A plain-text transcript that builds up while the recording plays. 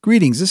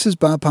Greetings, this is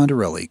Bob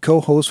Pondarelli,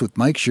 co-host with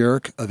Mike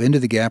Sherrick of Into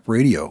the Gap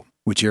Radio,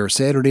 which airs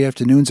Saturday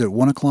afternoons at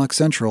 1 o'clock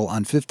Central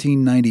on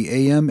 1590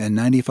 AM and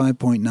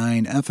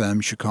 95.9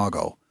 FM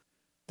Chicago.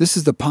 This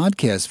is the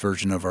podcast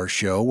version of our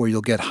show where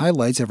you'll get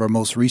highlights of our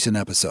most recent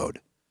episode.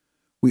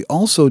 We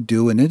also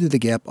do an Into the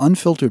Gap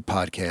Unfiltered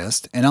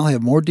podcast, and I'll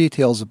have more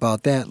details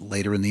about that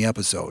later in the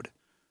episode.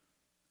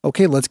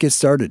 Okay, let's get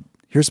started.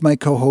 Here's my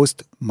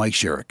co-host, Mike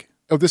Sherrick.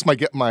 Oh, this might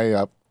get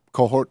my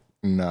cohort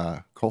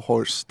and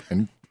co-host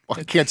and...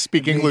 I can't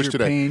speak English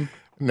today. Pain.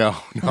 No.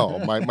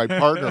 My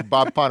partner,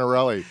 Bob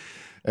Pondarelli,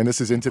 and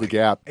this is Into the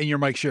Gap. And you're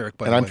Mike Sherrick,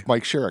 by the And way. I'm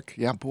Mike Sherrick.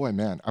 Yeah, boy,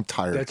 man, I'm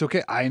tired. That's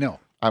okay. I know.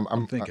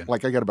 I'm thinking.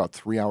 Like I got about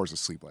 3 hours of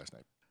sleep last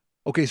night.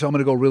 Okay, so I'm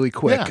going to go really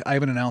quick. Yeah. I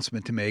have an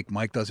announcement to make.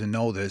 Mike doesn't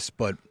know this,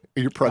 but...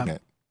 You're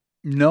pregnant.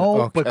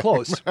 No, Okay. but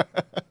close.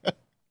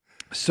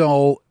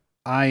 So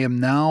I am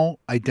now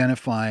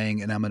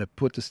identifying, and I'm going to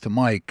put this to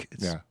Mike.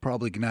 It's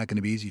probably not going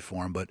to be easy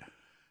for him, but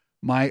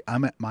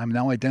I'm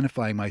now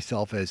identifying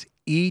myself as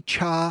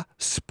Icha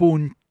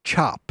Spoon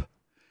Chop.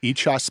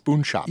 Icha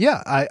Spoon Chop.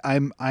 Yeah,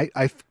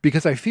 I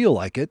because I feel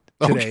like it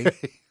today.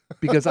 Okay.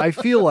 Because I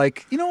feel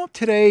like,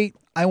 today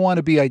I want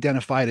to be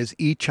identified as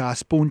Icha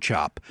Spoon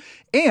Chop.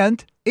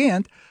 And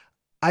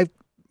I've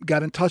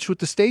got in touch with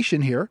the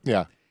station here.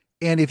 Yeah.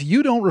 And if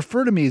you don't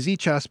refer to me as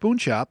Icha Spoon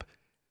Chop,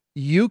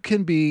 you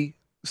can be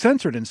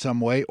censored in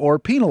some way or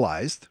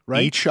penalized,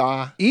 right?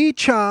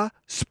 Icha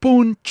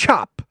Spoon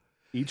Chop.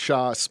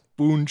 Icha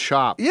Spoon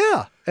Chop.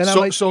 Yeah. And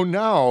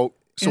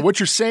So what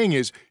you're saying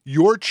is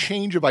your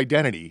change of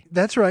identity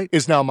that's right.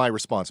 is now my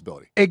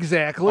responsibility.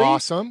 Exactly.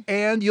 Awesome.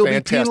 And you'll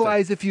Fantastic. be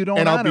penalized if you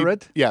don't honor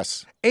it.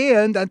 Yes.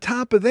 And on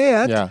top of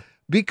that,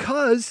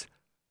 because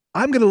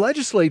I'm going to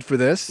legislate for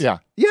this. Yeah.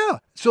 Yeah.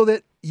 So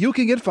that you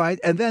can get fined.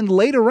 And then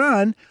later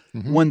on,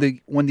 when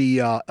the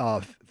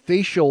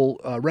facial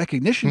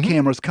recognition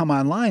cameras come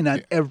online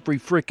on every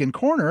freaking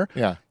corner,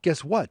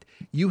 guess what?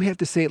 You have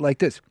to say it like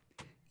this.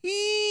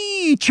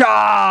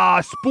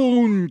 Icha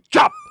Spoon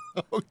Chop.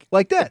 Okay.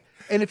 Like that.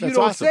 And if you That's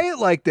don't awesome. say it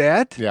like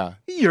that,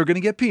 you're going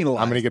to get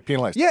penalized. I'm going to get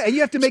penalized. Yeah, and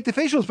you have to make the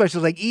facial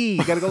expressions like You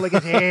got to go like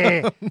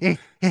this,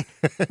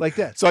 like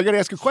that. So I got to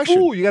ask a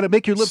question. Ooh, you got to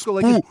make your lips go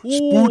like this.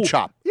 Spoon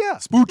chop. Yeah.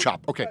 Spoon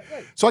chop. Okay.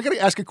 Right. So I got to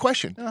ask a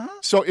question.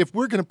 So if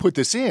we're going to put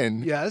this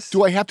in,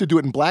 do I have to do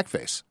it in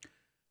blackface?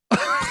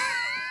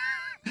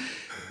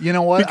 You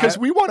know what? Because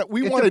we want to.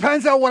 It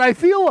depends on what I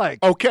feel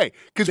like. Okay,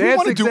 because we That's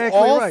want to do exactly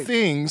all right.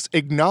 things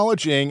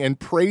acknowledging and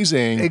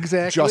praising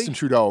Justin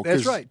Trudeau.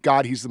 That's 'cause right.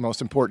 God, he's the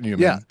most important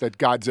human that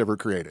God's ever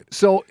created.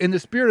 So in the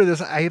spirit of this,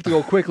 I have to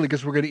go quickly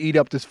because we're going to eat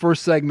up. This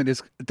first segment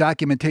is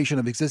documentation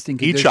of existing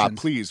conditions. Icha,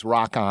 please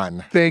rock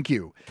on. Thank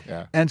you.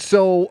 Yeah. And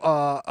so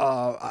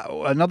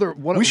another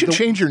one. We should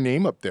change your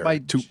name up there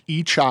to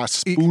Icha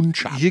Spoon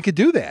Chop. You could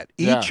do that.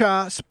 Yeah.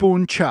 Icha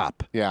Spoon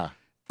Chop. Yeah.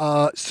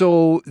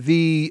 So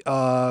the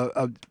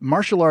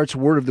martial arts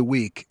word of the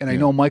week, and I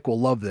know Mike will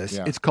love this,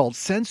 it's called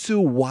sensu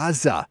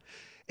waza,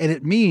 and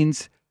it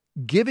means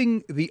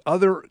giving the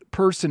other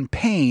person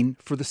pain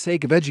for the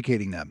sake of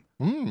educating them.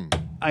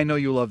 I know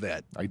you love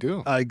that. I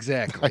do.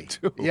 Exactly.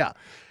 I do. Yeah.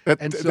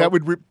 That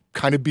would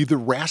kind of be the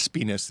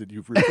raspiness that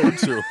you've referred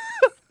to.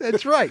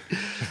 That's right.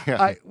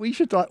 We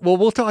should talk. Well,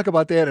 we'll talk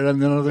about that in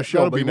another show.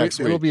 That'll be next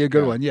week. It'll be a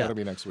good one. Yeah. That'll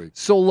be next week.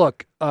 So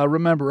look,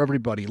 remember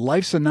everybody,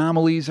 life's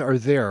anomalies are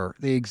there.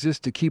 They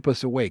exist to keep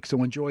us awake.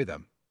 So enjoy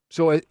them.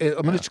 So I'm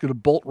just going to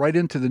bolt right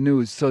into the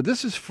news. So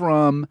this is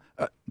from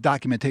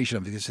documentation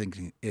of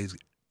existing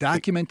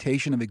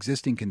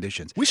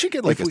conditions. We should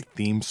get like a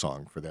theme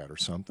song for that or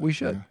something. We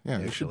should.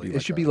 Yeah, it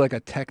should be like a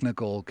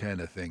technical kind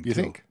of thing. You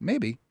think?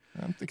 Maybe.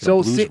 I'm thinking a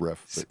blues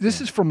riff.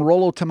 This is from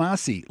Rollo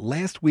Tomasi,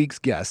 last week's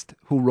guest,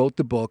 who wrote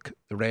the book,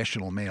 The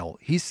Rational Male.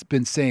 He's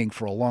been saying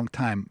for a long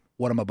time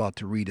what I'm about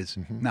to read is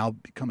now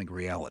becoming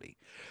reality.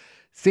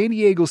 San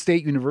Diego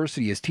State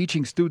University is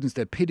teaching students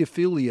that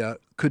pedophilia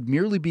could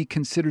merely be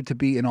considered to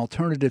be an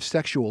alternative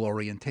sexual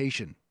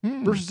orientation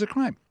versus a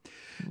crime.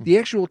 The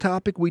actual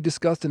topic we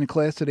discussed in a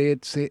class today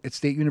at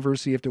State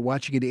University after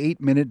watching an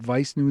 8-minute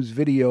Vice News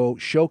video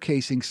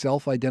showcasing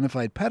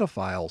self-identified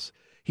pedophiles,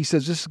 he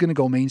says this is going to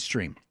go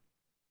mainstream.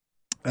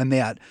 And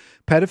that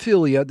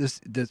pedophilia, this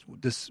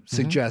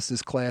suggests,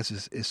 this class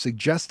is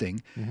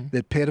suggesting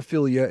that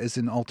pedophilia is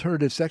an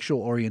alternative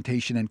sexual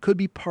orientation and could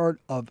be part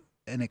of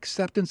an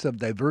acceptance of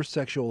diverse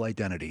sexual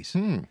identities.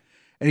 And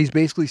he's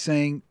basically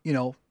saying,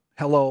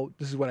 hello,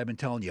 this is what I've been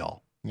telling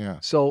y'all. Yeah.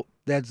 So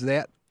that's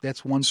that.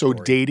 That's one So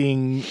story.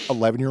 dating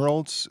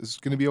 11-year-olds is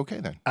going to be okay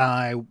then?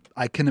 I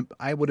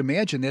would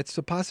imagine that's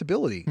a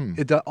possibility.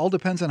 It all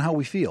depends on how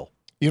we feel.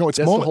 It's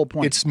That's the whole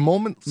point. It's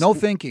moments. No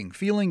thinking,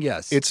 feeling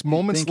yes. It's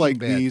moments Thinking like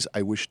bad. these.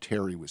 I wish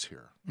Terry was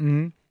here.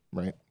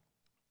 Right?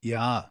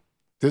 Yeah.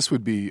 This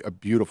would be a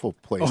beautiful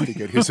place to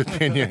get his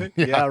opinion.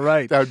 Yeah,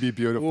 right. That would be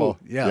beautiful. Ooh,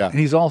 yeah. And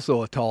he's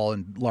also a tall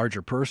and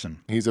larger person.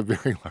 He's a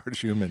very large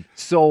human.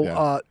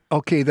 So,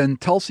 okay, then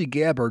Tulsi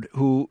Gabbard,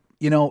 who,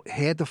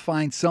 had to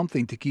find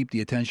something to keep the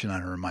attention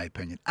on her, in my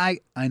opinion. I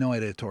know I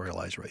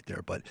editorialized right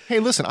there, but hey,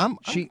 listen,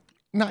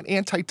 not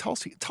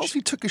anti-Tulsi.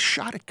 Tulsi took a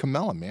shot at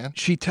Kamala, man.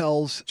 She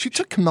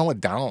took Kamala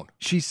down.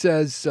 She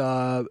says,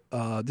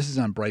 this is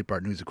on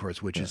Breitbart News, of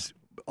course, which is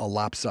a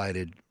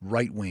lopsided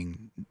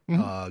right-wing,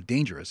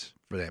 dangerous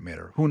for that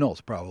matter. Who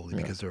knows? Probably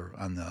because they're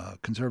on the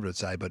conservative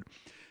side. But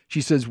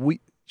she says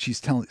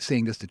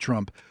saying this to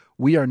Trump: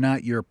 "We are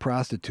not your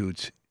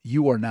prostitutes.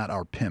 You are not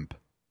our pimp."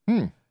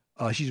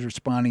 She's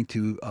responding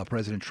to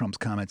President Trump's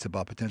comments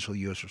about potential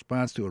U.S.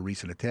 response to a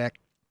recent attack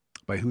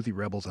by Houthi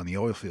rebels on the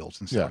oil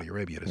fields in Saudi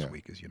Arabia this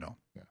week, as you know.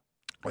 Yeah.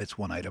 That's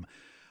one item.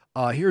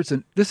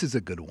 This is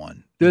a good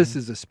one. This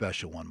is a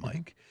special one,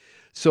 Mike.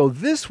 So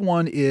this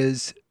one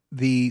is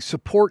the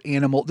support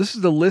animal. This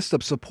is the list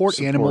of support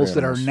animals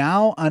that are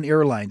now on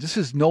airlines. This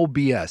is no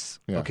BS.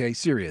 Yeah. Okay,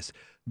 serious.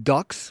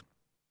 Ducks.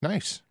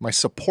 Nice. My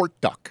support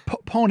duck.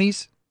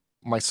 Ponies.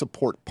 My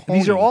support pony.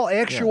 These are all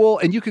actual,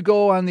 and you could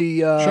go on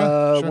the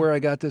where I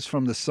got this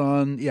from, the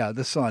Sun. Yeah,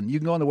 the Sun. You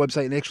can go on the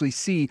website and actually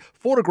see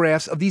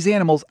photographs of these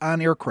animals on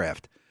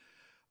aircraft.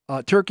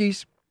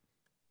 Turkeys.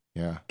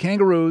 Yeah.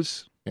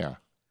 Kangaroos. Yeah.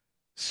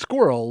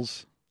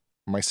 Squirrels.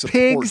 My support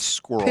pigs,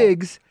 squirrel.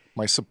 Pigs.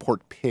 My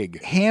support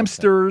pig.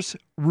 Hamsters.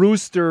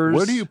 Roosters.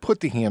 Where do you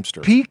put the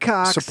hamster?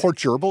 Peacocks. Support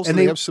gerbils? And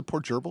they have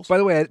support gerbils? By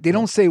the way, they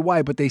don't say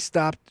why, but they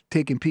stopped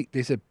taking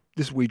They said,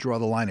 this is where we draw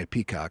the line at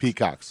peacocks.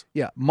 Peacocks.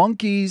 Yeah.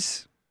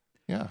 Monkeys.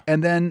 Yeah.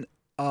 And then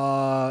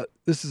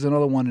this is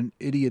another one. An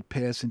idiot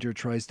passenger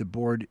tries to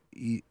board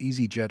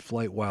EasyJet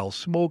flight while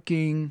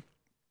smoking.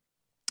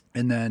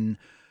 And then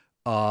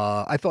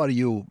I thought of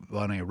you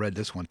when I read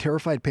this one.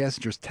 Terrified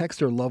passengers text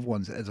their loved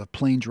ones as a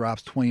plane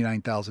drops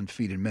 29,000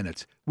 feet in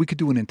minutes. We could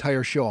do an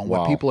entire show on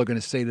what people are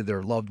going to say to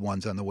their loved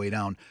ones on the way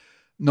down.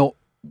 No,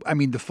 I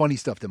mean, the funny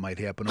stuff that might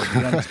happen or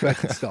the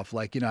unexpected stuff.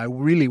 Like, I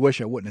really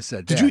wish I wouldn't have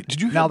said that.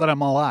 Did you now that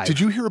I'm alive. Did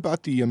you hear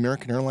about the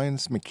American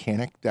Airlines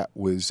mechanic that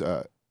was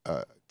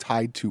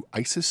tied to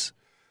ISIS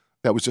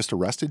that was just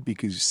arrested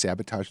because he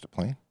sabotaged a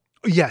plane?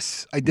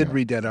 Yes, I did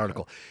read that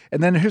article.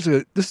 And then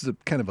this is a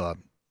kind of a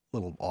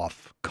little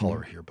off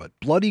color here, but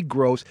bloody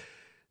gross.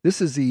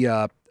 This is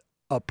a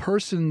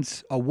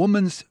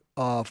woman's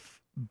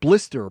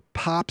blister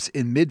pops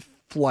in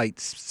mid-flight,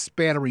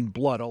 spattering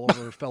blood all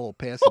over her fellow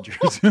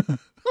passengers.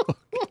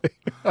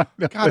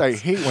 God, I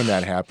hate when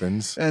that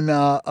happens. And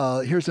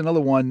here's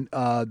another one.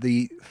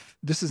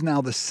 This is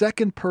now the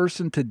second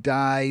person to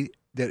die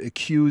that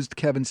accused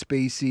Kevin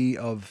Spacey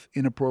of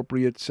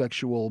inappropriate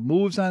sexual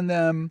moves on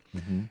them.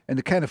 Mm-hmm. And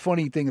the kind of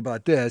funny thing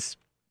about this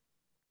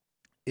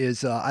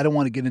is I don't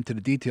want to get into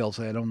the details.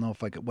 I don't know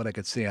what I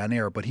could say on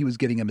air, but he was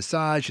getting a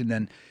massage, and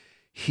then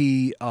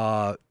he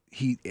asked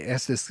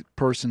this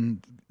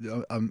person,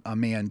 a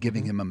man,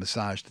 giving him a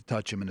massage to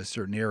touch him in a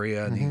certain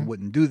area, and he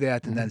wouldn't do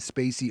that. And then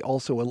Spacey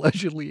also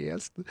allegedly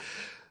asked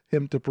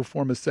him to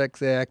perform a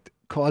sex act,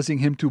 causing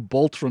him to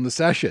bolt from the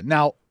session.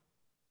 Now,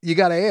 you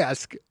got to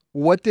ask,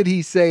 what did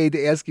he say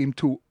to ask him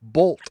to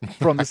bolt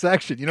from the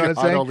section? You know what I'm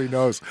saying? God only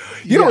knows.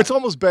 You know, it's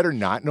almost better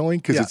not knowing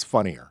because it's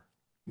funnier.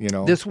 You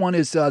know, this one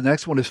is the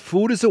next one is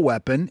food is a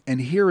weapon,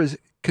 and here is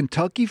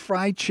Kentucky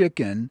Fried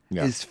Chicken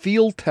is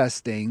field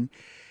testing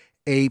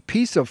a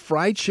piece of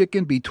fried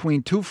chicken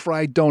between two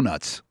fried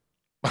donuts.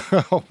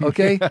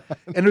 Okay,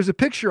 and there's a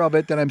picture of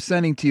it that I'm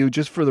sending to you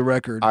just for the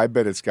record. I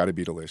bet it's got to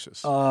be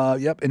delicious.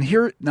 Yep. And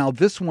here now,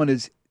 this one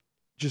is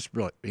just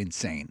really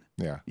insane.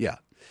 Yeah.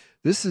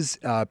 This is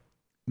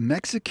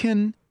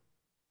Mexican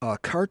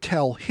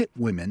cartel hit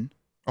women.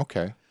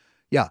 Okay.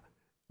 Yeah.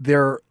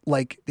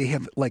 They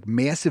have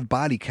massive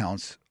body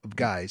counts of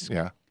guys.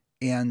 Yeah.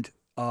 And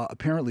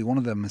apparently one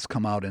of them has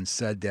come out and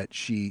said that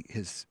she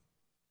has,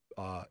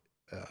 what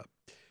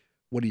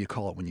do you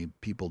call it when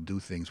people do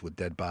things with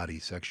dead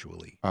bodies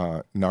sexually?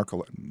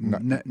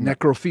 Necrophilia.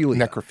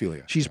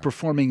 Necrophilia. She's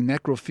performing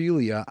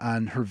necrophilia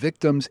on her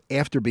victims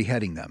after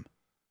beheading them,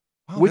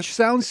 which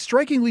sounds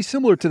strikingly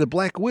similar to the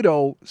Black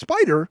Widow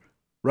spider,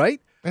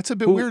 right? That's a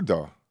bit weird,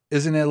 though.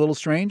 Isn't that a little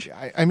strange?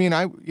 I mean,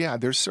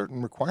 there's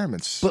certain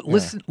requirements. But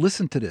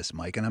listen to this,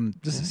 Mike, and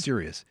this is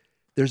serious.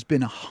 There's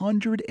been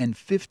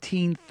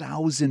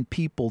 115,000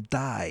 people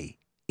die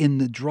in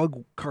the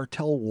drug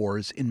cartel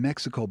wars in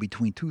Mexico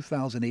between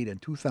 2008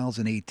 and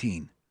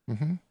 2018.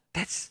 Mm-hmm.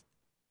 That's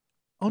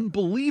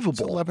unbelievable. It's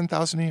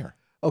 11,000 a year.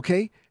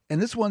 Okay,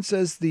 and this one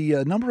says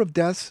the number of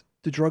deaths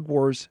to drug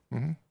wars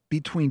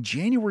between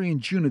January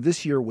and June of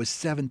this year was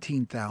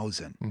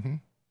 17,000. Mm-hmm.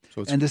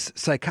 And this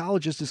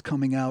psychologist is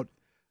coming out.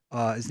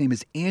 His name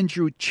is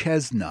Andrew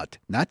Chestnut,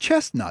 not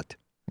Chestnut,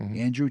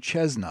 Andrew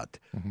Chestnut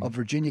of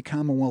Virginia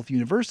Commonwealth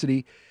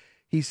University.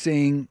 He's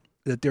saying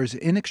that there's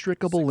an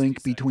inextricable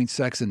link between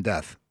sex and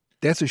death.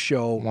 That's a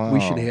show we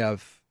should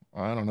have.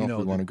 I don't know if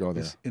we want to go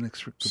there.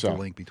 Inextricable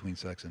link between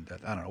sex and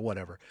death. I don't know,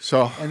 whatever.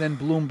 And then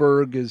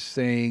Bloomberg is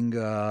saying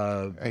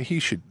he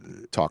should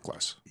talk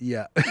less.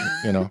 Yeah,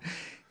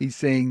 he's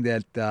saying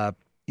that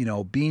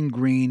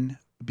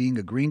being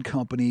a green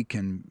company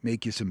can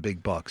make you some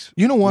big bucks.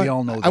 You know what? We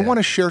all know that. I want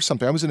to share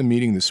something. I was in a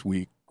meeting this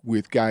week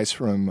with guys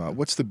from,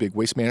 what's the big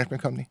waste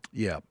management company?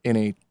 Yeah. In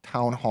a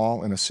town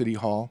hall, in a city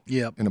hall.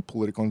 Yeah. In a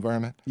political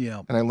environment.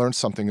 Yeah. And I learned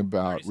something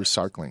about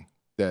recycling,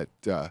 that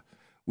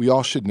We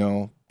all should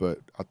know, but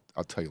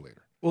I'll tell you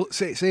later. Well,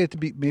 say it to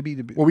be maybe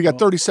to be. Well, we got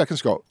 30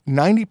 seconds to go.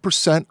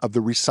 90% of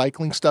the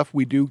recycling stuff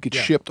we do gets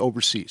Yeah. shipped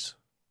overseas.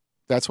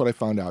 That's what I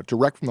found out,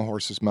 direct from the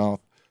horse's mouth.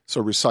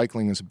 So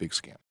recycling is a big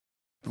scam.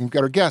 We've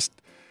got our guest,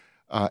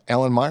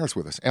 Alan Myers,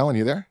 with us. Alan,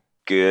 you there?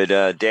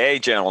 Good day,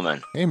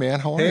 gentlemen. Hey,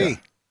 man, how are Hey. you?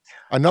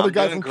 Another I'm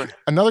guy doing from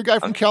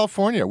great.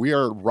 California. We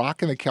are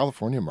rocking the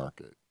California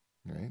market,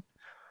 right?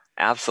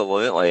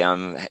 Absolutely.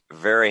 I'm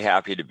very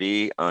happy to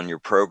be on your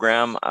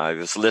program. I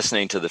was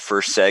listening to the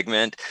first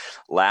segment,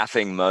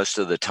 laughing most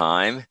of the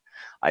time.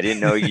 I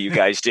didn't know you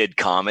guys did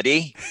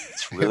comedy.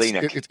 It's really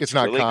It's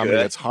not really comedy.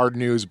 good. It's hard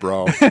news,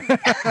 bro.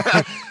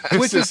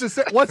 Which is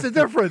what's the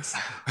difference?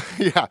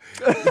 Yeah.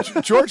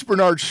 George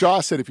Bernard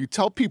Shaw said, if you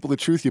tell people the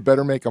truth, you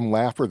better make them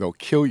laugh or they'll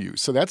kill you.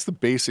 So that's the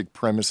basic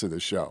premise of the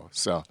show.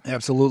 So,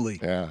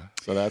 Absolutely. yeah.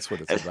 So that's what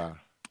it's about.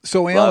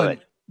 So, Love Alan,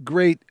 it.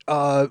 great.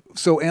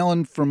 So,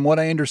 Alan, from what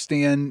I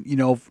understand,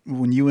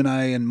 when you and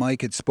I and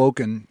Mike had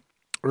spoken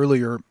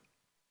earlier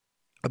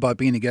about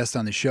being a guest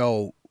on the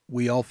show,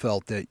 we all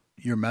felt that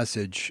your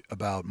message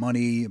about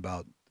money,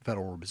 about the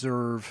Federal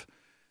Reserve,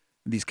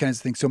 these kinds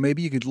of things. So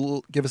maybe you could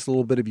give us a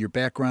little bit of your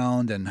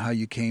background and how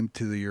you came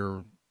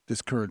to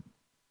this current,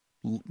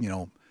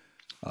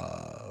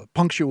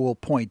 punctual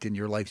point in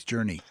your life's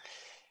journey.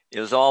 It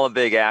was all a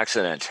big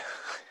accident.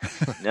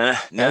 None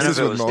As of is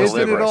it with was most of Isn't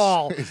it deliberate.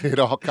 all? It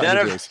all kind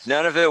of is.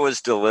 None of it was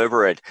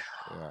deliberate.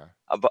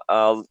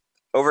 Yeah.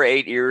 Over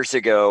 8 years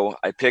ago,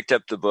 I picked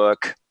up the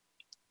book.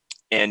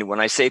 And when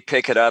I say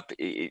pick it up,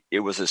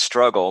 it was a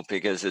struggle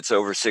because it's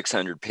over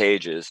 600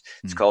 pages.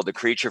 It's called The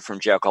Creature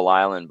from Jekyll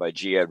Island by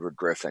G. Edward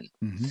Griffin.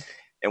 Mm-hmm.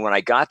 And when I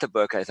got the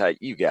book, I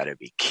thought, you got to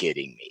be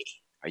kidding me.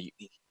 Are you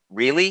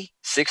really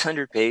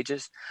 600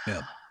 pages?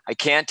 Yeah. I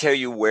can't tell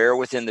you where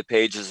within the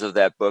pages of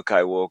that book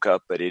I woke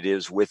up, but it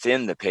is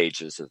within the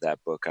pages of that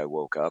book I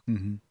woke up.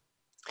 Mm-hmm.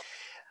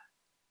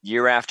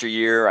 Year after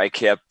year, I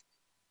kept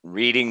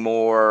reading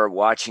more,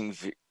 watching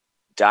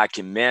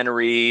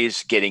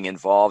documentaries, getting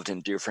involved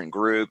in different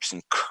groups,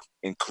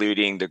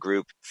 including the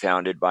group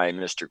founded by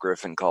Mr.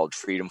 Griffin called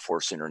Freedom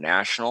Force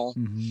International.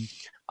 Mm-hmm.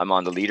 I'm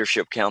on the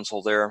leadership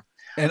council there.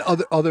 And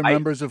other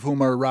members of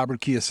whom are Robert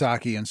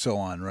Kiyosaki and so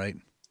on, right?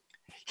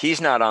 He's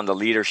not on the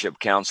leadership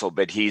council,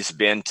 but he's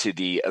been to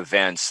the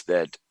events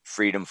that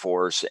Freedom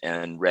Force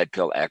and Red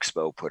Pill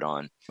Expo put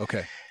on.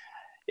 Okay.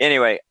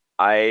 Anyway,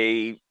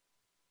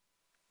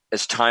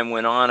 as time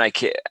went on,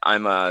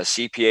 I'm a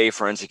CPA,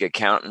 forensic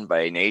accountant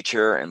by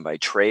nature and by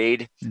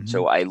trade. Mm-hmm.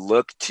 So I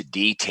look to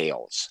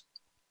details.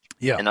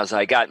 Yeah. And as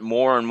I got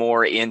more and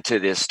more into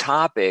this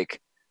topic,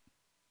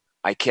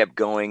 I kept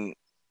going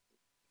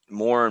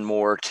more and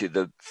more to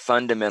the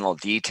fundamental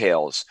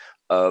details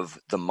of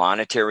the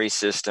monetary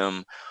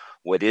system.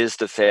 What is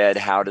the Fed?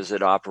 How does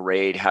it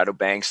operate? How do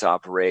banks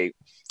operate?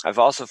 I've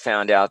also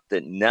found out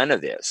that none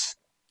of this,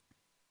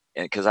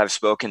 and because I've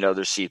spoken to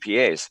other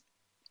CPAs,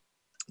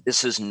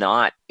 this is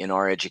not in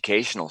our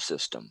educational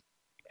system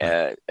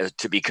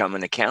to become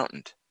an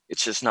accountant.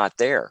 It's just not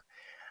there.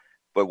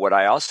 But what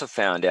I also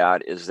found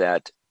out is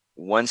that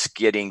once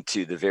getting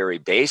to the very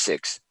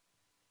basics,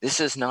 this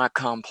is not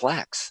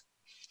complex.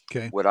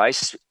 Okay. What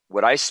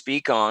I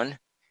speak on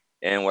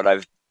and what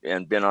I've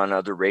been on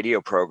other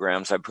radio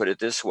programs, I put it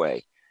this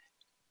way.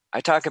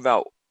 I talk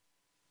about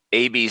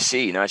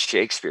ABC, not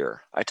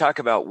Shakespeare. I talk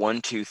about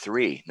 1, 2,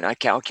 3, not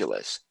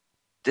calculus.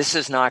 This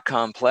is not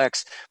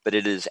complex, but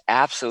it is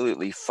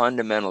absolutely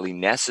fundamentally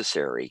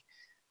necessary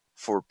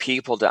for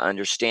people to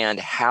understand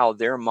how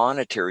their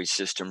monetary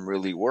system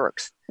really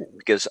works.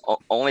 Because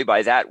only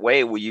by that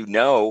way will you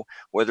know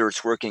whether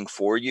it's working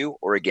for you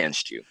or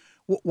against you.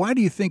 Why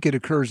do you think it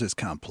occurs as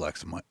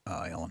complex,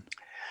 Alan?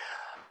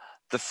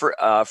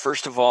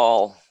 First of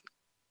all,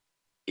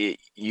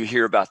 you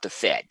hear about the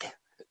Fed.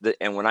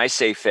 And when I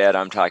say Fed,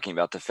 I'm talking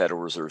about the Federal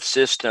Reserve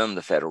System,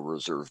 the Federal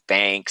Reserve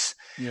banks.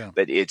 Yeah.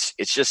 But it's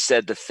just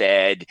said the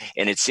Fed,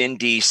 and it's in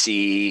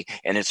DC,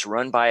 and it's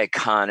run by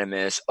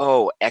economists.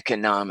 Oh,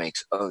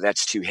 economics. Oh,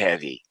 that's too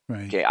heavy.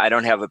 Right. Okay, I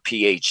don't have a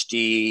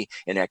PhD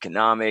in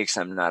economics.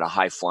 I'm not a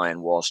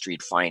high-flying Wall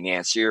Street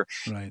financier.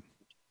 Right.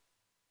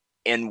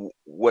 And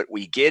what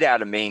we get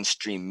out of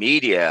mainstream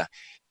media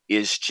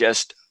is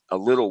just a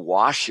little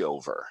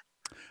washover.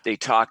 They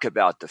talk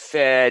about the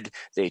Fed,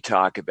 they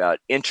talk about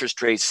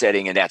interest rate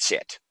setting, and that's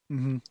it.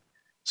 Mm-hmm.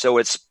 So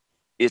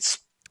it's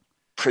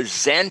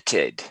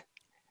presented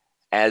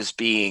as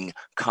being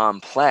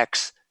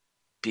complex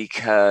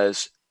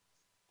because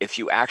if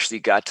you actually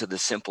got to the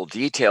simple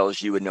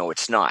details, you would know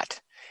it's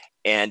not.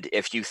 And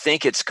if you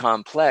think it's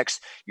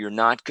complex, you're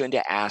not going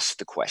to ask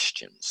the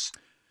questions.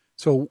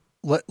 So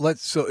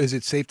so is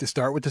it safe to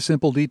start with the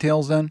simple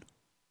details then?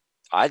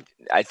 I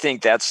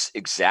think that's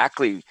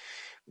exactly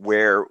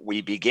where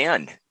we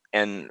begin.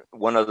 And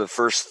one of the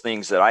first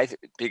things that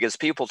because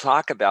people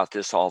talk about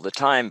this all the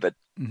time, but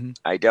mm-hmm.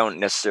 I don't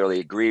necessarily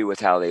agree with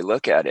how they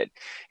look at it.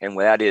 And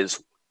that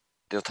is,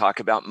 they'll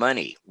talk about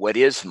money. What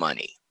is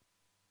money?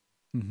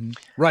 Mm-hmm.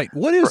 Right.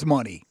 What is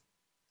money?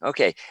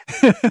 Okay.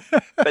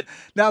 But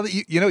now that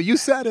you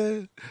said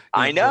it.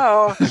 I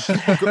know.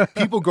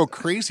 People go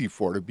crazy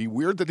for it. It'd be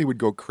weird that they would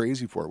go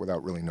crazy for it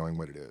without really knowing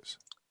what it is.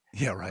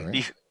 Yeah,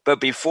 right.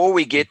 But before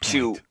we get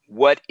to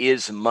what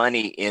is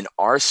money in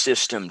our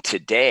system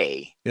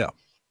today,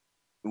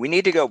 we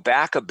need to go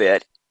back a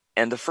bit.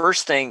 And the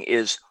first thing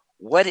is,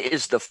 what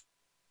is the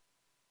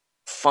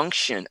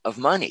function of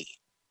money?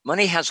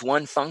 Money has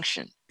one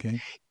function.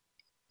 Okay.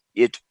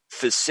 It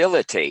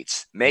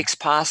facilitates, makes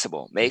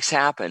possible, makes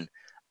happen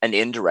an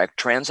indirect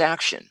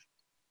transaction.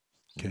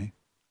 Okay.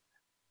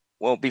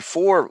 Well,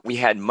 before we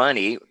had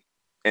money,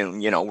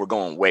 and we're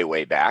going way,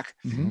 way back,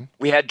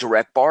 we had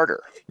direct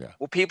barter. Yeah.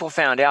 Well, people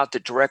found out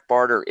that direct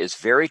barter is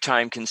very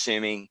time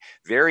consuming,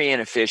 very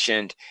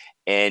inefficient,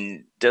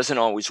 and doesn't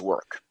always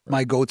work.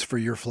 My goats for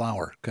your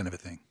flour kind of a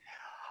thing.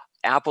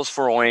 Apples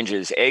for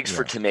oranges, eggs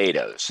for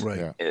tomatoes.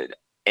 Right.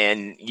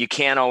 And you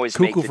can't always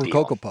Cuckoo make the for deal.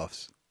 Cocoa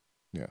Puffs.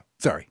 Yeah.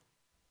 Sorry.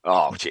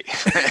 Oh, gee.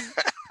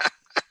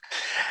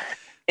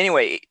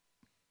 Anyway,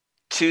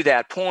 to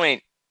that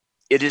point,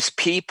 it is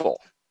people,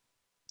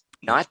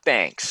 not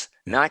banks,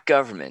 not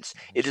governments.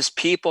 It is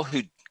people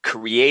who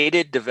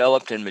created,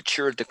 developed, and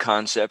matured the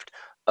concept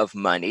of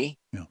money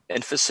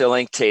and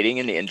facilitating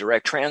an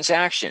indirect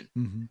transaction.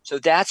 Mm-hmm. So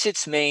that's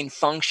its main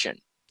function.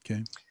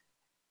 Okay.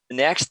 The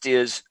next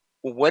is,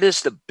 what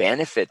is the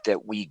benefit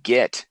that we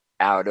get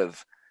out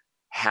of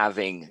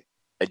having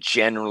a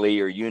generally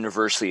or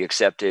universally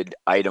accepted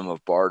item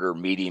of barter,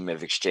 medium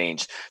of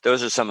exchange?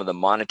 Those are some of the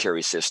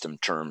monetary system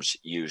terms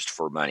used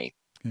for money.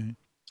 Okay.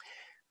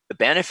 The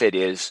benefit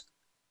is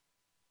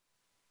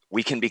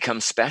we can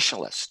become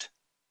specialist.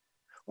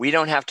 We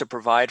don't have to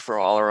provide for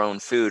all our own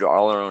food,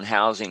 all our own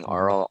housing,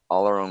 all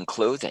our own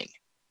clothing.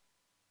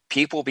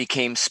 People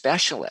became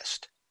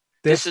specialist.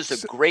 This is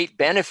a great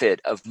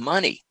benefit of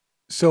money.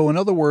 So, in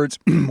other words,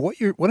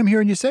 what I'm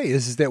hearing you say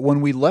is that when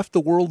we left the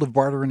world of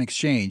barter and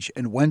exchange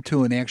and went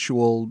to an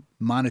actual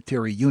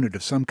monetary unit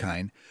of some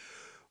kind,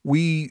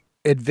 we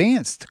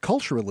advanced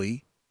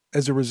culturally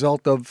as a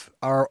result of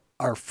our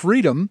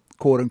freedom,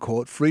 quote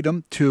unquote,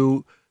 freedom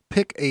to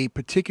pick a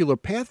particular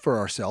path for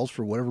ourselves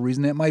for whatever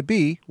reason that might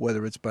be,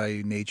 whether it's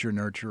by nature,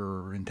 nurture,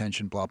 or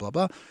intention, blah blah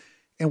blah,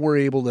 and we were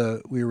able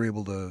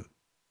to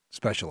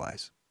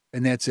specialize,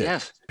 and that's it.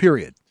 Yes.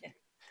 Period.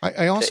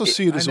 I also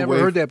see it as a way. I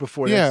never heard that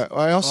before. Yeah,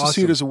 I also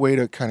see it awesome. as a way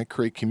to kind of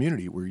create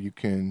community where you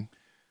can,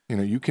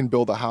 you can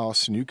build a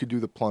house and you could do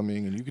the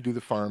plumbing and you could do the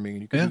farming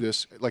and you could do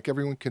this. Like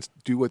everyone can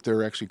do what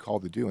they're actually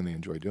called to do and they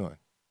enjoy doing.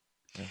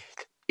 Yeah.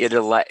 It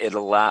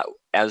allow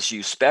as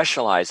you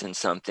specialize in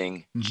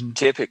something,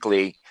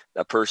 typically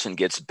a person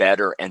gets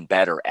better and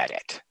better at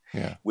it.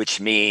 Yeah. Which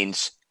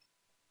means,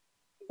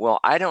 well,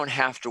 I don't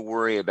have to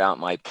worry about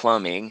my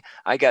plumbing.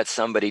 I got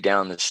somebody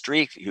down the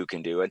street who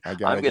can do it. I'm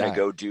going to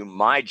go do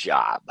my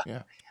job,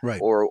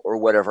 or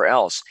whatever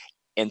else.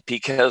 And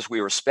because we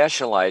were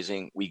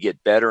specializing, we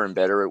get better and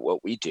better at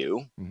what we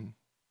do.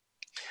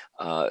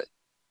 Mm-hmm.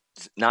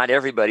 Not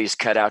everybody's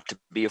cut out to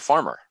be a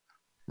farmer,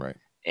 right?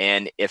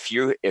 And if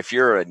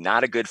you're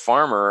not a good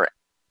farmer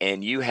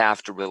and you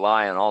have to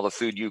rely on all the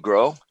food you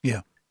grow,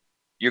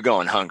 you're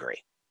going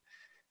hungry.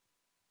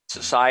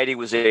 Society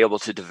was able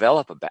to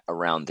develop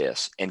around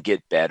this and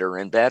get better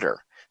and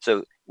better.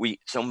 So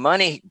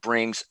money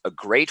brings a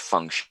great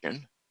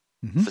function,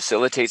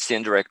 facilitates the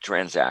indirect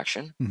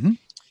transaction.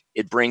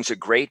 It brings a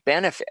great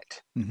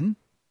benefit,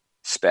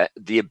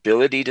 the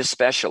ability to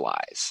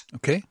specialize.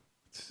 Okay,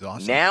 this is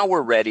awesome. Now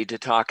we're ready to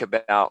talk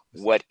about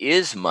what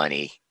is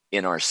money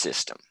in our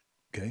system.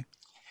 Okay,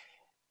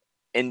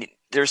 and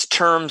there's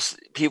terms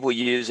people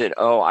use it.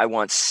 Oh, I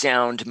want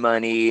sound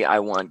money. I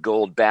want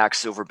gold-backed,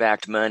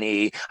 silver-backed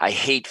money. I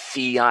hate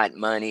fiat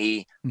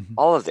money.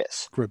 All of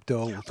this.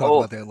 Crypto. We'll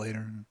talk about that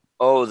later.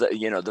 Oh,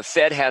 the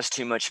Fed has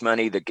too much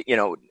money.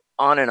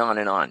 On and on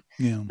and on.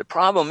 Yeah. The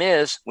problem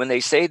is when they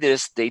say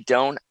this, they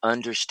don't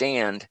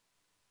understand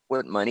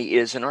what money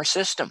is in our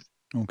system.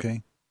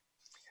 Okay.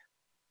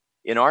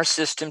 In our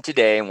system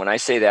today, and when I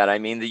say that, I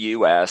mean the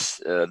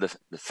U.S., the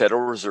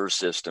Federal Reserve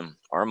System,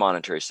 our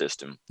monetary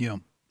system. Yeah.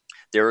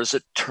 There is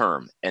a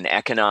term, an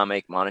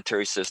economic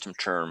monetary system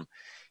term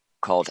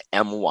called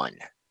M1.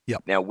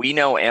 Yep. Now, we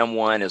know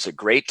M1 is a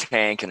great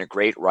tank and a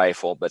great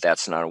rifle, but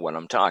that's not what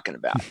I'm talking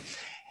about.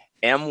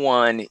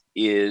 M1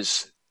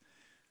 is,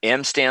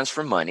 M stands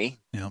for money.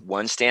 Yep.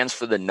 1 stands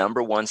for the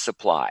number one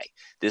supply.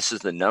 This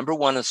is the number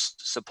one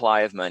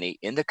supply of money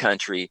in the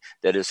country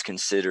that is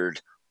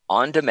considered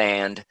on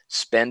demand,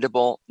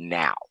 spendable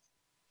now.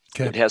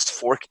 Okay. It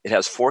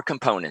has four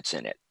components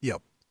in it.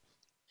 Yep.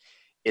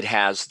 It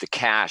has the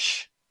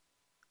cash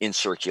in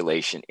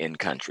circulation in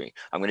country.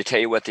 I'm going to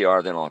tell you what they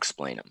are, then I'll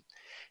explain them.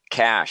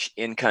 Cash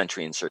in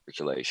country in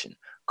circulation,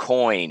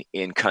 coin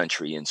in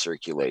country in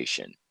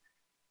circulation,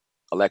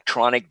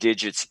 electronic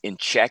digits in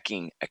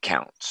checking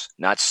accounts,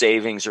 not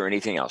savings or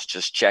anything else,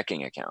 just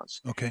checking accounts.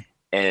 Okay.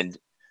 And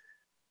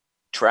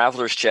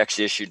traveler's checks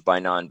issued by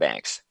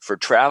non-banks. For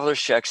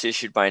traveler's checks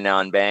issued by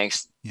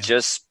non-banks,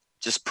 just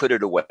put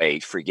it away,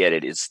 forget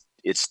it.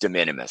 It's de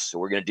minimis. So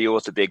we're going to deal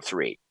with the big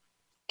three.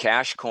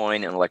 cash,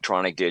 coin, and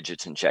electronic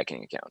digits in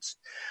checking accounts.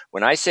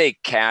 When I say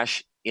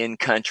cash in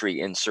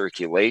country in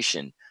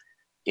circulation,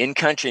 in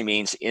country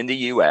means in the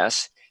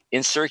U.S.,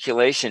 in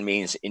circulation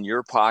means in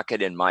your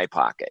pocket and my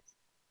pocket.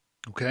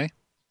 Okay.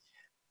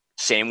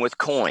 Same with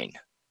coin.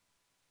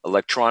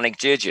 Electronic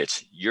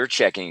digits, your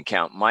checking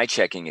account, my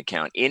checking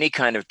account, any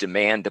kind of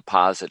demand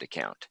deposit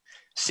account.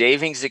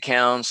 Savings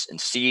accounts and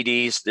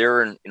CDs,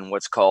 they're in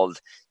what's called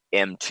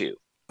M2.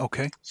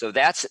 Okay. So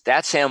that's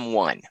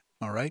M1.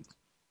 All right.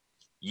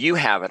 You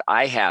have it.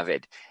 I have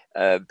it.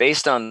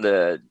 Based on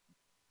the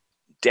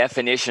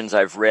definitions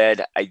I've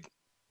read,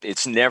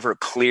 it's never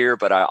clear,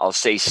 but I'll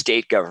say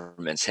state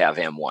governments have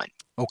M1.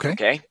 Okay.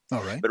 Okay.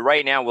 All right. But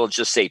right now, we'll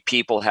just say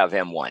people have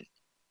M1.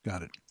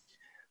 Got it.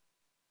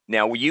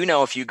 Now,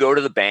 if you go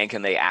to the bank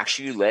and they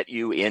actually let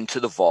you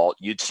into the vault,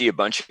 you'd see a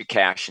bunch of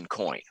cash and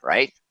coin,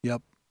 right?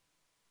 Yep.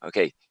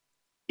 Okay.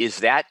 Is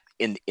that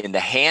in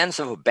the hands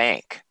of a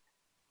bank?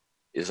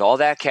 Is all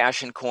that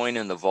cash and coin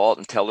in the vault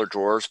and teller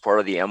drawers part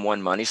of the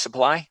M1 money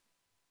supply?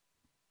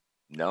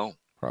 No.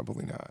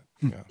 Probably not.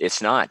 Yeah. It's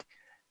not.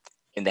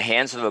 In the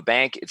hands of a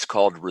bank, it's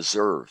called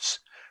reserves.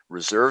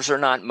 Reserves are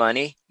not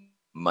money.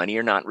 Money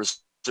are not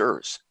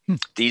reserves.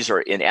 These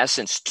are, in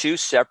essence, two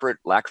separate,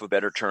 lack of a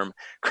better term,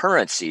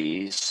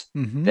 currencies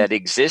that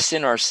exist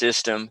in our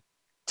system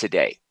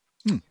today.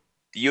 The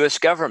U.S.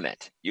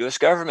 government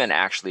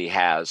actually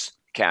has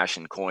cash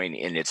and coin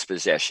in its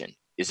possession.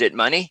 Is it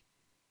money?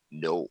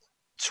 No,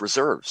 it's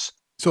reserves.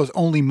 So it's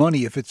only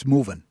money if it's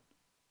moving.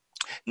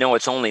 No,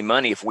 it's only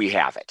money if we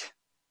have it.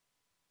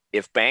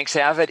 If banks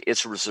have it,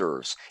 it's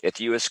reserves. If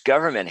the U.S.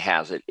 government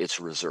has it, it's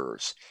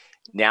reserves.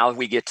 Now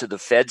we get to the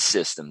Fed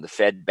system, the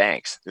Fed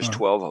banks. There's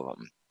 12 of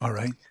them. All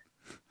right.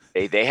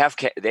 They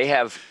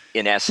have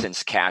in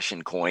essence cash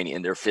and coin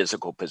in their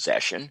physical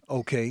possession.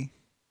 Okay.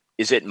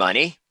 Is it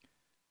money?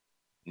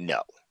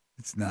 No.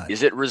 It's not.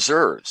 Is it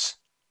reserves?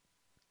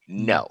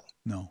 No.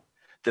 No.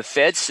 The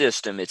Fed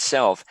system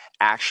itself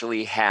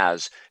actually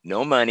has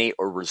no money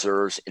or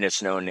reserves in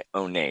its own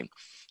name.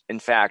 In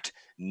fact,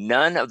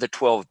 none of the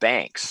 12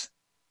 banks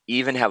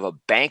even have a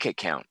bank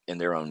account in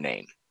their own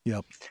name.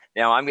 Yep.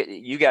 Now,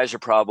 you guys are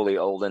probably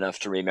old enough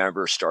to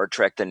remember Star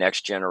Trek: The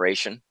Next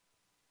Generation.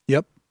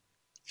 Yep.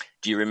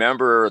 Do you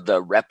remember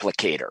the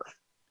replicator?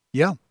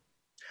 Yeah.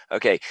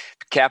 Okay.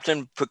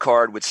 Captain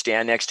Picard would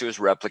stand next to his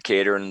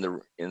replicator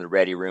in the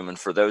ready room. And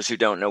for those who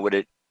don't know what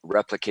a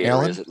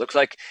replicator is, it looks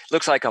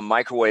like a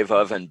microwave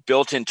oven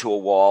built into a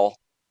wall.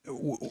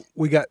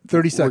 We got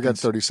 30 seconds. We got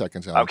 30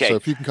 seconds, Alan. Okay. So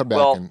if you can come back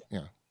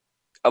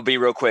I'll be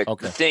real quick.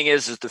 Okay. The thing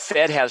is the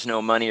Fed has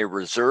no money or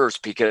reserves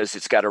because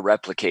it's got a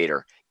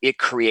replicator. It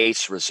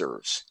creates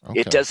reserves. Okay.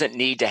 It doesn't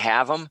need to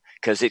have them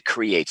because it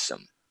creates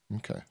them.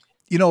 Okay.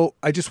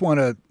 I just want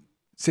to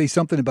say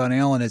something about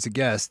Alan as a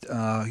guest.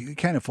 He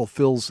kind of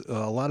fulfills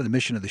a lot of the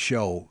mission of the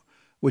show,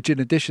 which in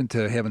addition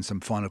to having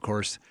some fun, of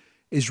course,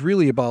 is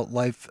really about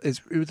life.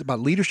 It's about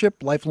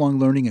leadership, lifelong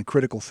learning, and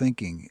critical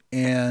thinking.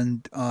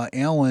 And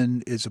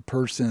Alan is a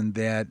person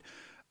that,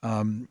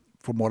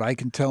 from what I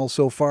can tell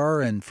so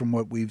far and from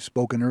what we've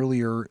spoken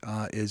earlier,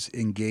 is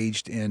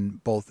engaged in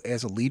both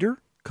as a leader,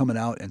 coming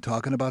out and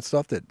talking about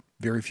stuff that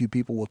very few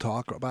people will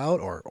talk about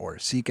or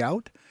seek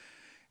out,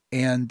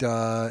 and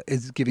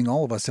is giving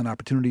all of us an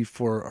opportunity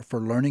for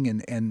learning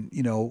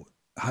and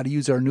how to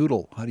use our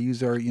noodle, how to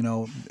use our,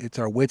 it's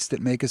our wits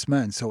that make us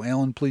men. So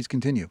Alan, please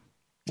continue.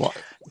 Well,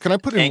 can I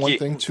put in one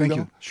thing too? Thank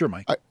you. Sure,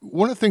 Mike.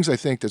 One of the things I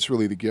think that's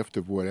really the gift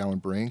of what Alan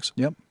brings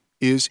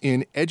is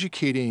in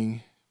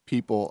educating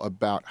people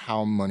about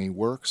how money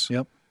works.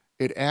 Yep.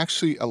 It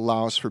actually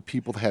allows for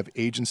people to have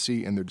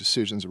agency in their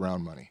decisions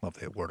around money. Love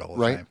that word all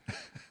the time.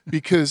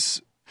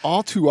 Because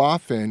all too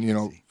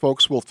often,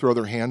 folks will throw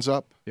their hands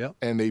up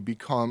and they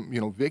become,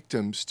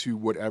 victims to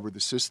whatever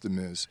the system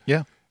is.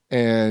 Yeah.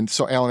 And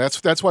so, Alan,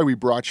 that's why we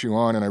brought you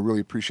on, and I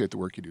really appreciate the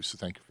work you do. So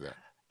thank you for that.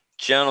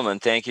 Gentlemen,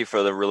 thank you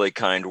for the really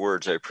kind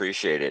words. I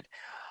appreciate it.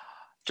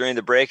 During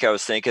the break, I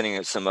was thinking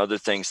of some other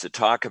things to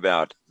talk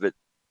about, but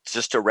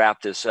just to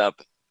wrap this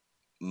up,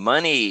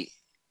 money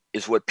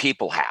is what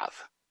people have.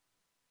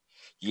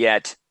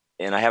 Yet,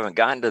 and I haven't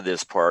gotten to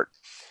this part,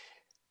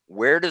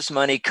 where does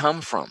money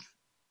come from?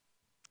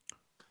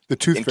 The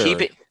tooth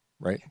fairy,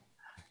 right?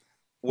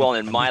 Well,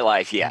 in my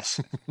life, yes.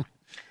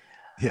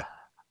 Yeah.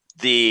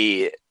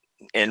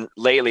 And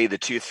lately the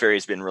tooth fairy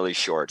has been really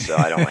short, so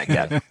I don't like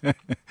that.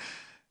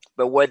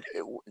 But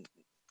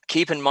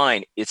keep in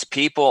mind, it's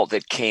people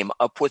that came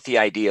up with the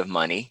idea of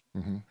money,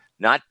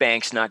 not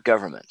banks, not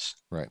governments.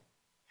 Right.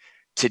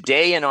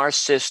 Today in our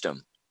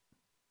system,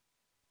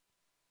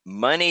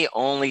 money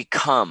only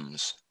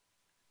comes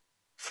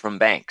from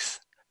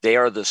banks. They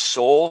are the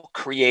sole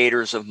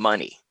creators of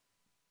money.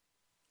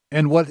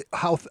 And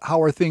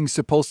how are things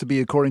supposed to be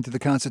according to the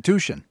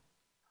Constitution?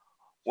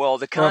 Well,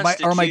 the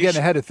Constitution. Or am I getting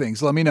ahead of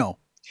things? Let me know.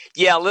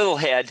 Yeah, a little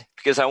ahead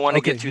because I want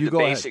to get through the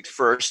basics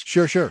first.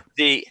 Sure.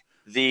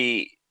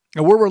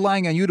 And we're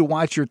relying on you to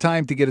watch your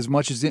time to get as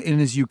much in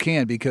as you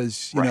can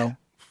because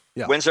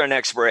Yeah. When's our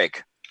next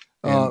break?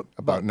 About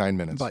 9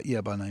 minutes.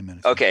 About 9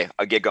 minutes. Okay,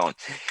 I'll get going.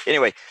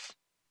 Anyway,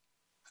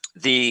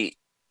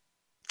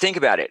 Think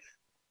about it.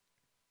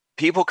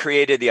 People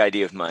created the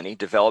idea of money,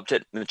 developed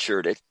it,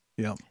 matured it.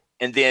 Yeah.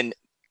 And then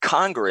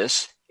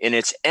Congress, in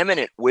its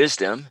eminent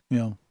wisdom,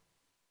 Yeah.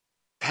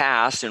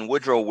 passed, and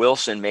Woodrow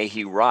Wilson, may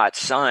he rot,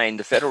 signed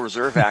the Federal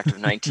Reserve Act of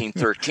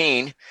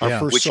 1913, Our Yeah.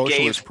 first Which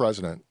socialist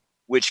president.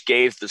 which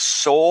gave the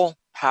sole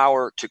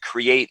power to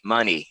create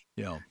money,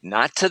 Yeah.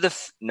 not to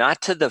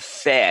the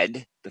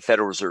Fed, the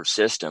Federal Reserve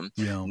System,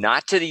 Yeah.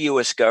 not to the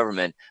U.S.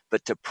 government,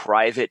 but to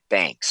private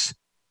banks.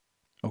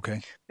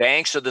 Okay.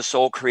 Banks are the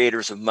sole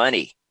creators of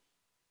money.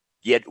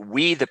 Yet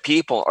we, the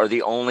people, are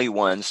the only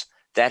ones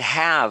that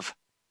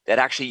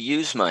actually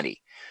use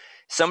money.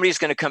 Somebody's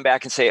going to come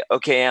back and say,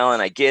 okay,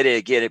 Alan, I get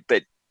it,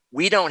 but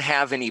we don't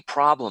have any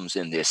problems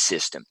in this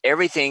system.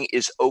 Everything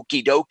is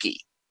okie dokie.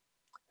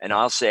 And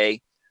I'll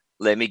say,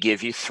 let me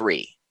give you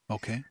three.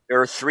 Okay. There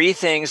are three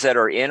things that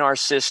are in our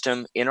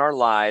system, in our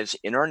lives,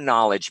 in our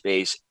knowledge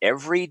base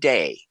every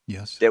day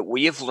Yes. that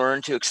we have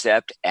learned to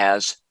accept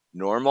as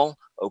normal,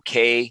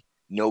 okay,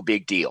 no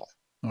big deal.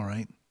 All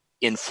right.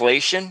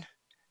 Inflation,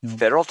 Yep.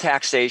 federal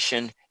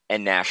taxation,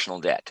 and national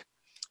debt.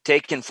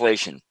 Take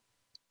inflation.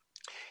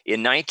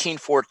 In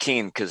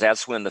 1914, because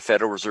that's when the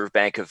Federal Reserve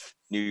Bank of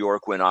New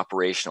York went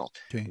operational,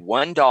 Okay.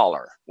 one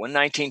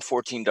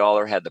 1914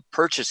 dollar had the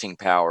purchasing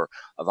power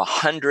of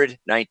 100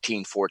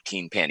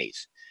 1914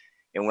 pennies.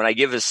 And when I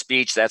give a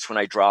speech, that's when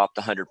I drop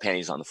the 100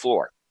 pennies on the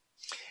floor.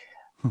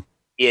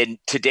 In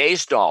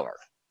today's dollar,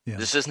 Yeah.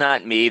 this is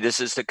not me, this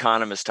is the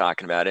economist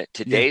talking about it.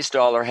 Today's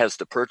dollar has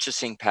the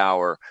purchasing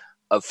power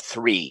of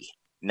 3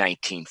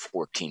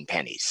 1914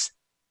 pennies.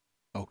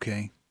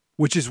 Okay.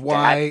 Which is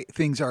why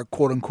things are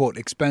quote unquote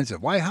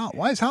expensive. Why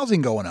is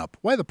housing going up?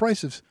 Why are the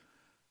prices?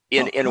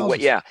 In a way,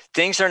 houses? yeah,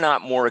 things are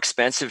not more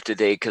expensive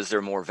today because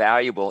they're more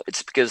valuable.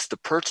 It's because the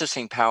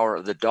purchasing power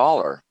of the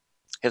dollar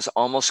has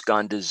almost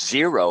gone to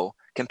zero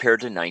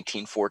compared to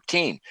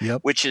 1914, Yep.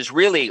 which is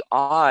really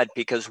odd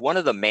because one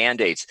of the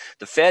mandates,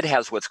 the Fed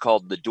has what's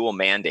called the dual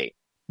mandate.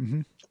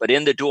 Mhm. But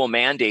in the dual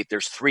mandate,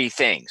 there's three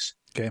things.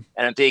 Okay.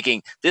 And I'm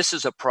thinking, this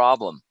is a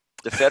problem.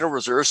 The Federal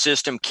Reserve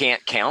System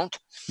can't count.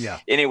 Yeah.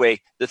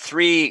 Anyway, the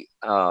three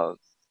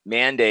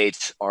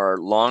mandates are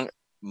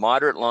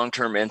moderate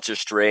long-term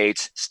interest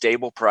rates,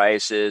 stable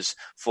prices,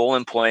 full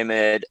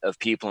employment of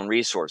people and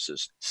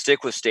resources.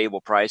 Stick with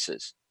stable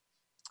prices.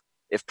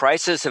 If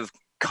prices have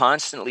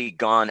constantly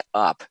gone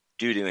up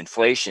due to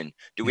inflation,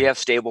 do we have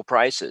stable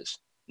prices?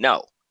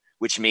 No,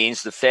 which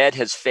means the Fed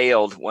has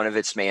failed one of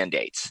its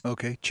mandates.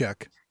 Okay.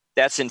 Check.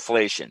 That's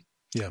inflation.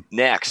 Yeah.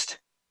 Next,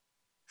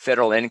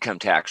 federal income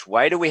tax.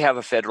 Why do we have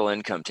a federal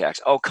income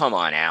tax? Oh, come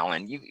on,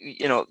 Alan.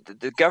 You know,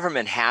 the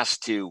government has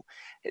to,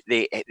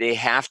 they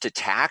have to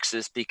tax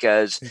us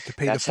because They have to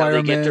pay that's the how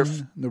they get firemen,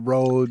 their, the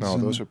roads. No,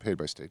 and- those are paid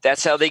by state.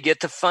 that's how they get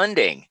the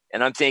funding.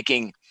 And I'm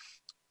thinking,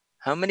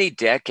 how many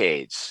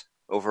decades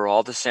over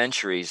all the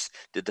centuries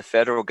did the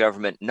federal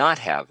government not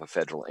have a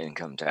federal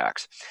income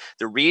tax?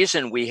 The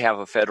reason we have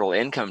a federal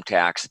income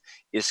tax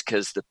is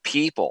because the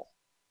people,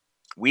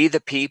 we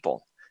the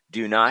people,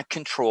 do not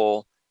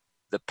control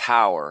the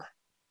power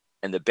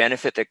and the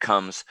benefit that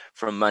comes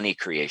from money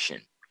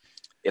creation.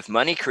 If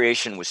money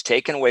creation was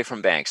taken away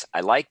from banks,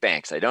 I like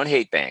banks, I don't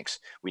hate banks.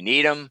 We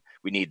need them,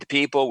 we need the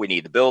people, we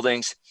need the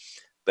buildings,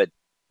 but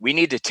we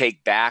need to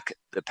take back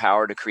the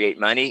power to create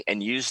money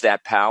and use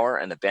that power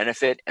and the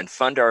benefit and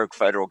fund our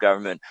federal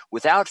government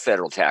without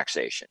federal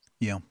taxation.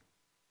 Yeah.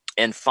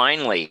 And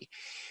finally,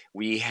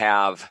 we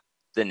have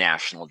the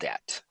national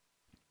debt.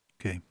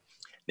 Okay.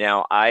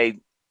 Now, I've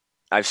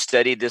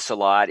studied this a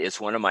lot.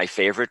 It's one of my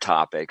favorite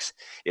topics.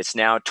 It's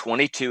now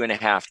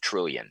 22.5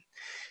 trillion.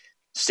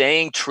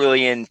 Saying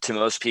trillion to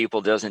most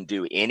people doesn't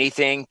do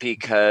anything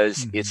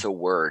because it's a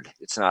word.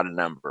 It's not a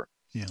number.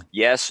 Yeah.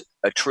 Yes,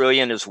 a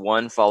trillion is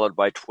 1 followed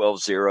by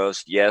 12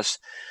 zeros. Yes,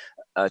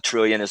 a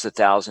trillion is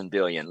 1,000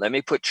 billion. Let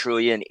me put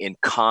trillion in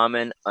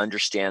common,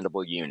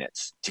 understandable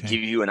units to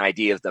give you an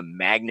idea of the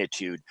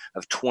magnitude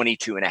of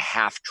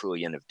 22.5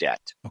 trillion of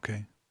debt.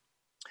 Okay.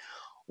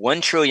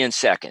 1 trillion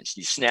seconds.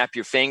 You snap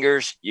your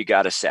fingers, you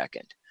got a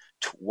second.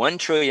 1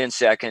 trillion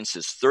seconds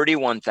is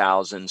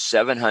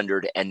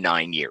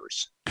 31,709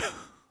 years.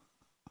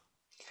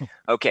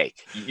 Okay,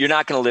 you're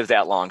not going to live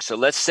that long. So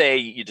let's say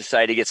you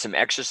decide to get some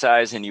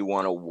exercise and you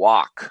want to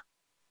walk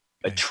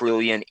a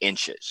trillion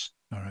inches.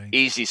 All right.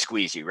 Easy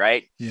squeezy,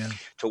 right? Yeah.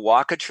 To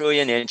walk a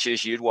trillion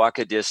inches, you'd walk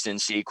a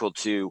distance equal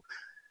to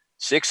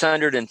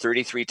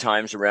 633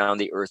 times around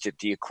the Earth at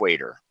the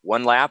equator.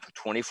 One lap,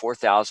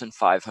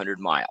 24,500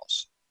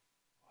 miles.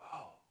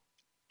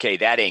 Okay,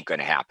 that ain't going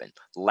to happen.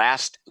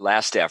 Last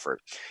effort.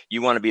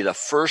 You want to be the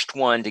first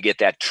one to get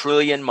that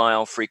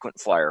trillion-mile frequent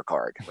flyer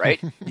card,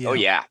 right? Yeah. Oh,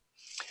 yeah.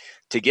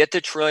 To get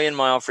the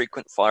trillion-mile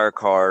frequent flyer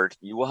card,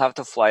 you will have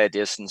to fly a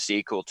distance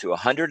equal to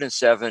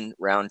 107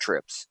 round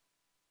trips,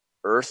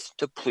 Earth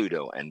to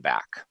Pluto and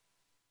back.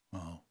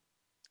 Oh.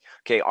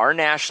 Okay, our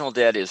national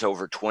debt is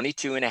over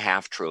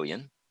 22.5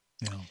 trillion.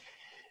 Yeah.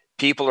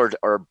 People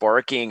are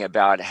barking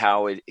about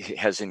how it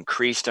has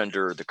increased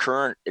under the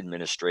current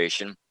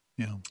administration.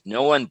 Yeah.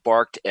 No one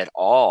barked at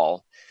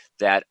all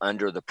that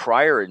under the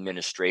prior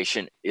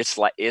administration, it's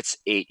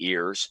 8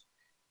 years,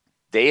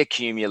 they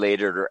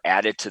accumulated or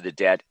added to the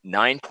debt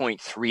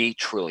 $9.3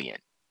 trillion.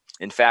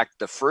 In fact,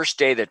 the first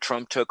day that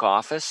Trump took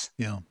office,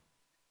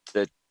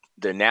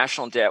 the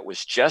national debt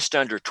was just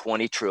under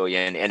 20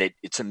 trillion, and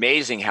it's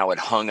amazing how it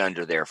hung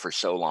under there for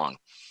so long.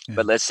 Yeah.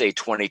 But let's say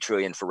 20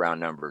 trillion for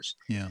round numbers.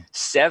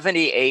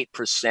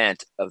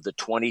 78% of the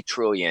 20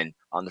 trillion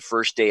on the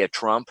first day of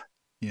Trump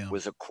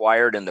was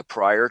acquired in the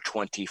prior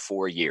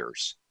 24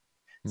 years.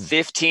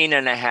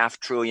 $15.5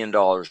 trillion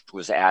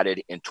was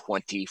added in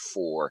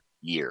 24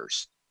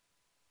 years.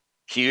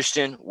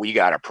 Houston, we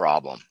got a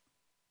problem.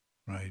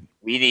 Right.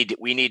 We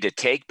need to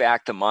take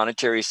back the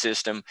monetary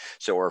system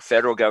so our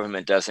federal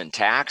government doesn't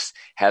tax,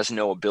 has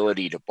no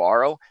ability to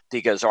borrow,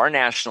 because our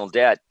national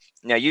debt.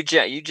 Now, you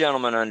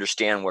gentlemen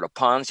understand what a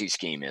Ponzi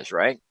scheme is,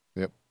 right?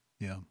 Yep.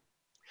 Yeah.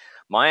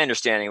 My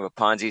understanding of a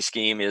Ponzi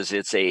scheme is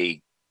it's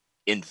a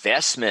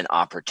investment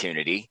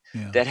opportunity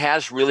that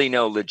has really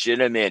no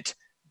legitimate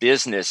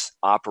business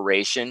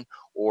operation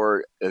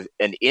or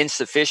an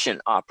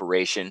insufficient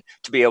operation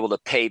to be able to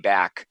pay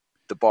back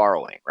the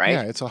borrowing, right?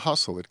 Yeah, it's a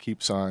hustle. It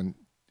keeps on.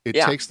 It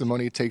takes the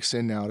money it takes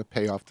in now to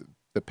pay off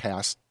the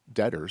past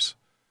debtors.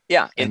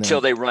 Yeah,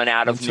 until they run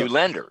out of new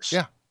lenders.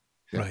 Yeah.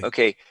 Right.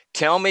 Okay,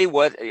 tell me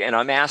and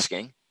I'm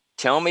asking,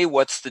 tell me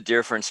what's the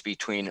difference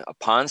between a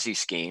Ponzi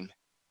scheme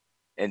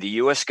and the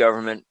U.S.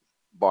 government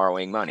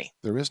borrowing money?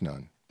 There is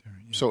none.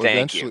 So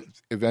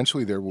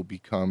eventually there will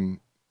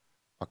become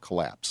a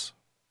collapse.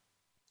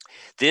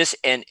 This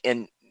and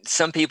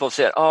some people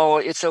said, oh,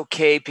 it's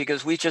okay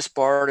because we just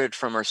borrowed it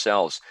from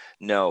ourselves.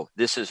 No,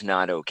 this is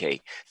not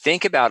okay.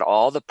 Think about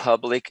all the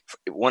public,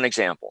 one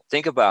example,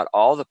 think about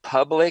all the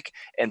public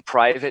and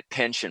private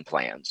pension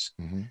plans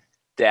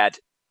that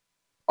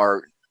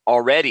are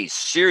already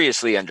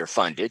seriously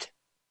underfunded.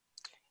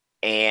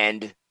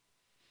 And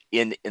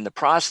in the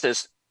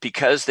process,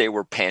 because they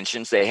were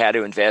pensions, they had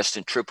to invest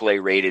in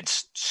AAA rated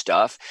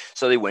stuff.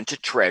 So they went to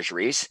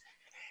treasuries.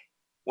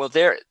 Well,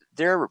 their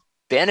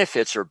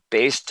benefits are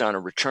based on a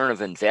return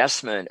of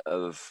investment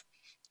of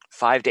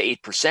 5 to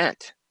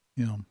 8%.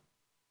 Yeah.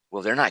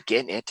 Well, they're not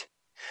getting it.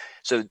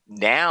 So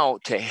now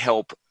to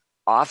help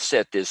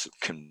offset this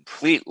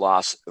complete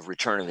loss of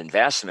return of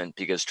investment,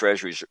 because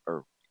treasuries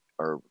are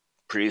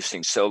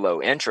producing so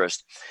low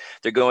interest,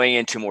 they're going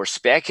into more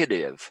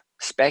speculative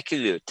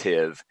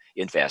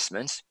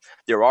investments.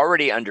 They're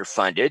already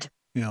underfunded.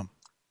 Yeah.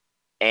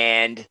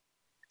 And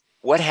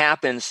what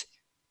happens,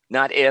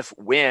 not if,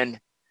 when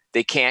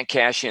they can't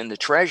cash in the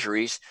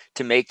treasuries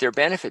to make their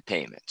benefit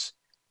payments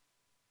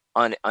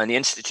on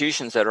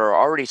institutions that are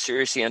already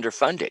seriously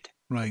underfunded.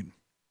 Right.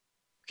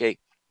 Okay.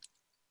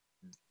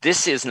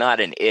 This is not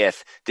an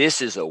if,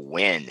 this is a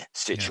when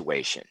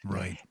situation. Yeah.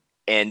 Right.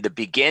 And the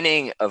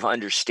beginning of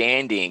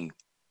understanding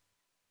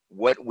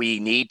what we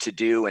need to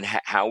do and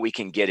how we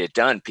can get it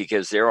done,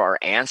 because there are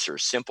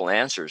answers, simple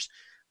answers.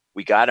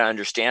 We got to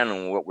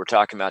understand what we're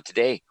talking about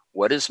today.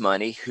 What is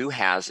money? Who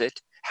has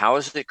it? How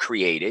is it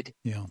created?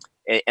 Yeah.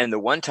 And the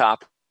one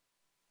topic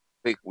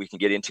we can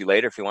get into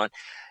later if you want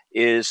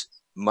is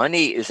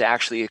money is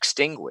actually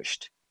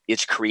extinguished.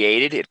 It's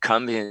created. It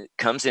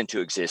comes into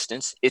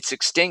existence. It's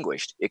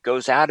extinguished. It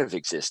goes out of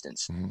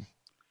existence. Mm-hmm.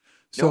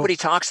 Nobody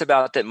talks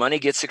about that money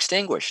gets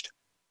extinguished.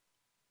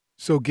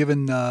 So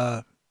given,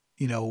 we're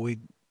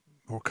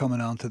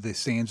coming on to the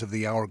sands of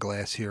the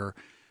hourglass here.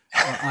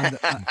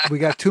 We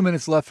got 2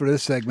 minutes left for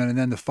this segment, and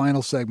then the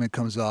final segment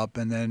comes up,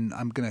 and then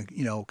I'm going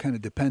to, kind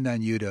of depend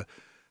on you to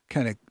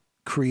kind of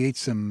create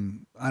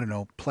some,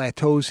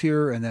 plateaus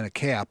here and then a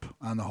cap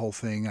on the whole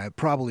thing. I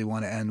probably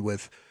want to end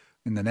with,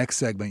 in the next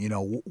segment,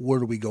 where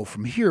do we go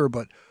from here?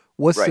 But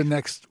what's the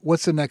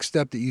next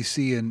step that you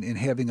see in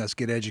having us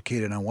get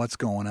educated on what's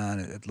going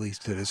on, at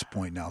least to this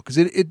point now? Because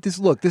this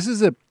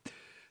is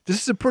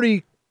a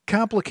pretty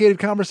complicated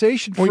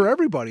conversation for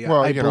everybody.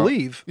 I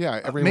believe. Yeah,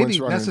 everyone's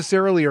maybe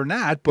necessarily or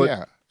not,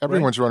 but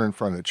everyone's running in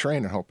front of the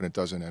train and hoping it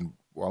doesn't end.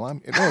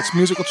 It's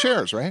musical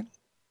chairs, right?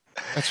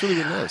 That's really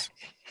what it is.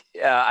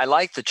 Yeah, I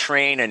like the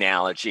train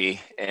analogy,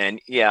 and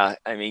you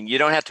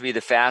don't have to be the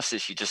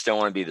fastest; you just don't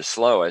want to be the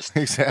slowest.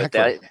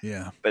 Exactly.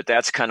 But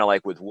that's kind of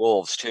like with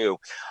wolves too.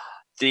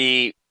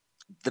 The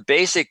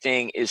basic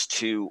thing is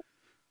to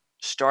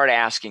start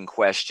asking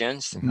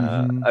questions.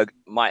 Mm-hmm.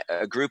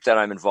 A group that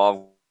I'm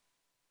involved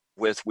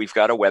with, we've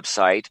got a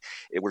website.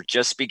 We're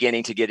just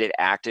beginning to get it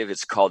active.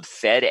 It's called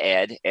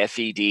FedEd,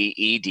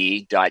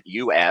 FEDED.us.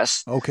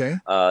 Okay.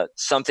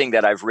 Something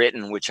that I've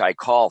written, which I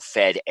call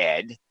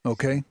FedEd.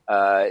 Okay.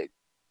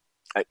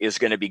 Is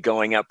going to be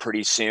going up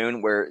pretty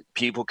soon, where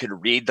people could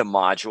read the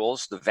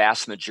modules. The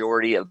vast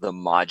majority of the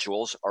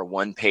modules are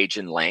 1 page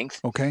in length.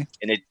 Okay.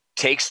 And it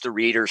takes the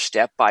reader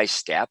step by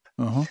step.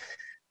 Uh-huh.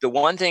 The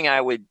one thing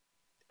I would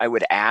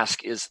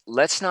ask is,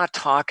 let's not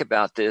talk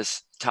about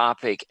this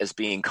topic as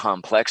being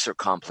complex or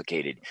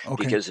complicated,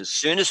 because as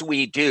soon as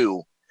we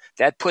do,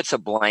 that puts a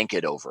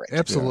blanket over it.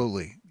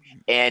 Absolutely.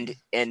 And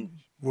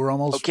we're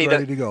almost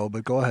ready to go,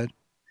 but go ahead.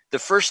 The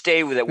first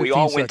day that we 15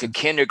 all went to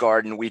seconds.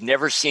 kindergarten, we've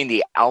never seen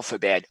the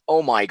alphabet.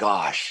 Oh my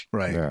gosh.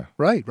 Right. Yeah.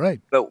 Right. Great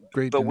But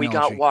we got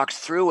analogy. walked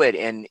through it,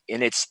 and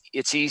it's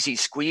easy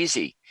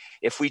squeezy.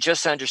 If we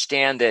just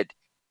understand that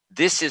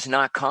this is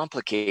not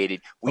complicated,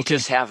 we Okay.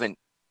 just haven't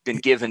been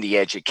given the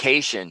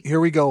education.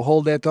 Here we go.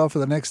 Hold that thought for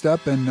the next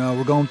step, and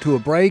we're going to a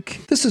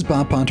break. This is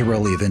Bob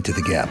Pontarelli of Into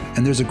the Gap,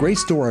 and there's a great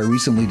store I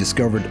recently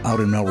discovered out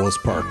in Melrose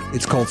Park.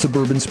 It's called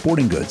Suburban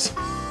Sporting Goods.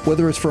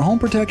 Whether it's for home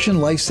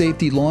protection, life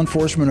safety, law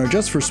enforcement, or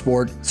just for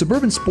sport,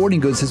 Suburban Sporting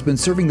Goods has been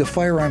serving the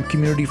firearm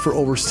community for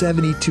over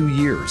 72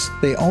 years.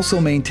 They also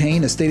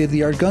maintain a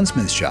state-of-the-art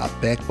gunsmith shop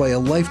backed by a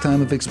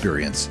lifetime of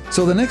experience.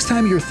 So the next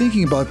time you're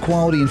thinking about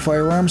quality in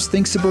firearms,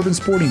 think Suburban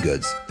Sporting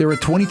Goods. They're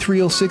at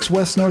 2306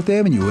 West North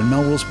Avenue in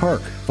Melrose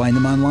Park. Find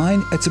them online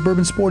at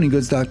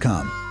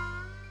suburbansportinggoods.com.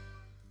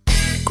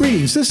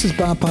 Greetings, this is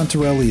Bob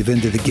Pontarelli of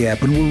Into the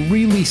Gap, and we're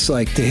really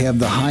psyched to have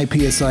the High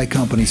PSI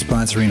company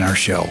sponsoring our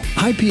show.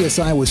 High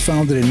PSI was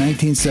founded in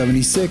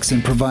 1976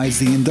 and provides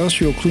the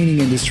industrial cleaning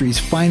industry's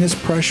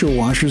finest pressure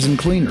washers and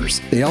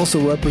cleaners. They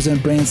also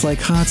represent brands like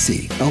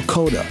Hotsy,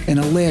 Alcoda, and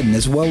Aladdin,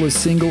 as well as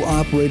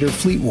single-operator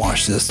fleet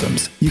wash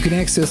systems. You can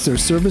access their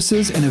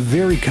services and a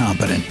very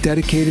competent,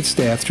 dedicated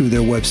staff through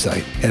their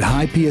website at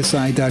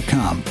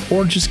highpsi.com,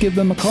 or just give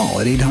them a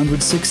call at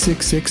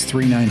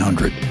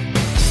 800-666-3900.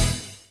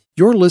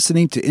 You're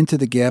listening to Into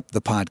the Gap,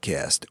 the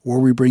podcast, where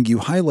we bring you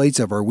highlights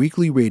of our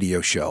weekly radio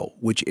show,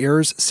 which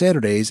airs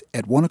Saturdays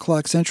at 1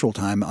 o'clock Central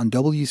Time on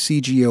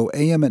WCGO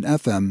AM and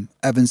FM,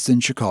 Evanston,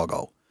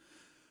 Chicago.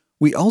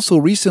 We also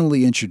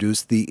recently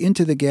introduced the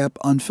Into the Gap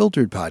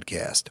Unfiltered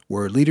podcast,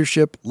 where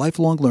leadership,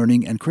 lifelong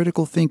learning, and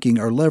critical thinking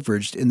are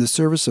leveraged in the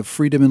service of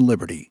freedom and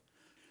liberty.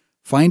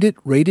 Find it,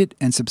 rate it,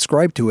 and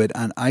subscribe to it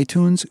on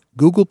iTunes,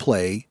 Google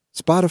Play,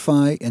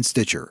 Spotify, and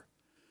Stitcher.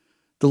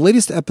 The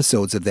latest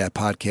episodes of that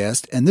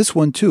podcast, and this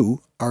one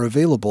too, are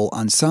available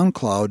on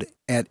SoundCloud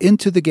at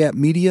Into the Gap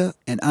Media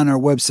and on our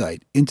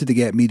website,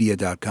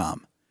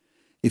 intothegapmedia.com.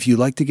 If you'd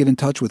like to get in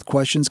touch with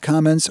questions,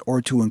 comments,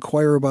 or to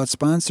inquire about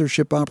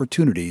sponsorship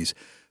opportunities,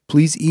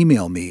 please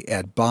email me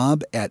at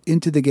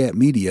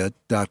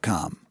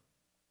bob@intothegapmedia.com.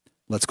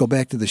 Let's go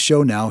back to the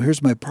show now.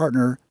 Here's my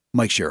partner,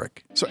 Mike Sherrick.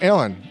 So,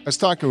 Alan, I was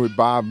talking with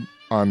Bob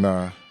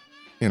on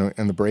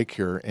in the break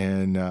here,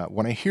 and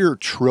when I hear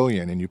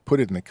trillion and you put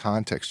it in the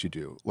context you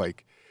do,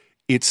 like,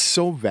 it's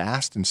so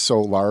vast and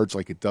so large,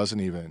 like it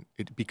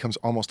becomes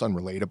almost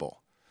unrelatable.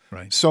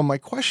 Right. So my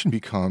question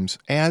becomes,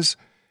 as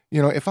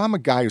if I'm a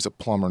guy who's a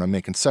plumber and I'm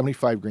making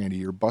 $75,000 a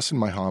year, busting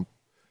my hump,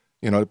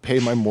 to pay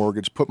my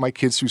mortgage, put my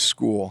kids through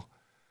school,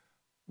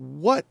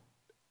 what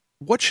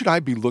should I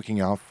be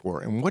looking out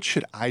for, and what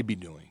should I be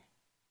doing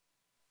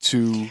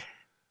to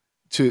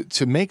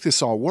make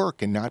this all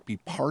work and not be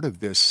part of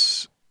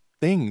this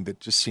thing that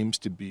just seems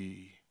to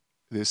be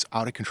this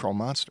out of control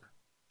monster?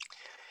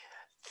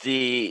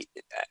 I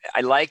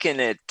liken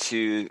it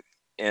to,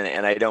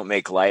 and I don't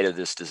make light of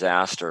this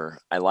disaster,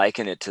 I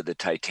liken it to the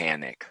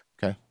Titanic.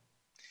 Okay.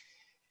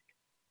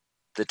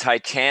 The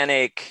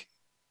Titanic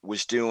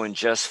was doing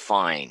just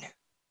fine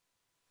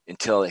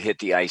until it hit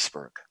the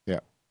iceberg. Yeah.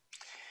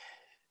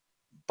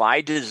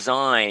 By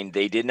design,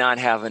 they did not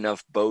have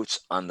enough boats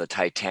on the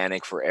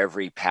Titanic for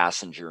every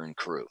passenger and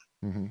crew.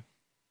 Mm-hmm.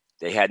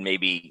 They had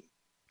maybe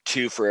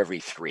 2 for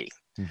every 3.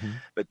 Mm-hmm.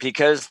 But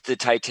because the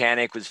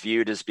Titanic was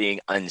viewed as being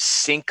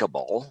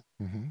unsinkable,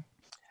 mm-hmm.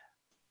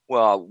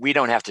 well, we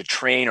don't have to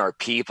train our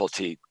people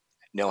to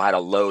know how to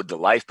load the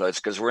lifeboats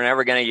because we're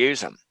never going to use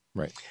them.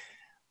 Right.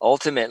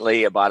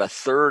 Ultimately, about a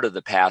third of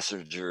the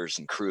passengers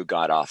and crew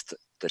got off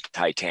the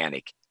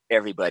Titanic.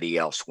 Everybody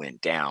else went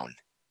down,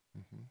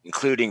 mm-hmm.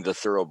 including the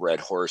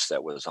thoroughbred horse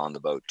that was on the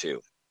boat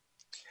too.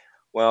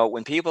 Well,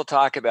 when people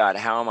talk about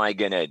how am I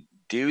going to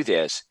do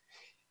this,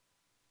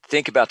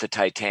 think about the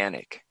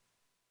Titanic.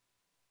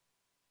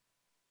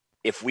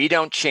 If we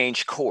don't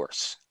change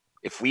course,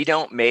 if we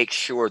don't make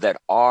sure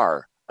that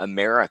our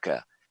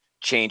America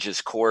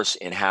changes course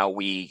in how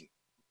we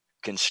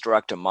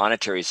construct a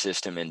monetary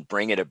system and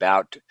bring it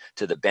about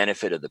to the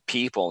benefit of the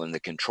people and the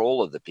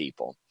control of the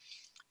people,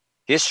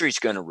 history's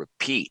going to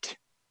repeat.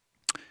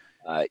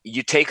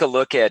 You take a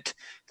look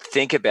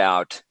think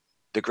about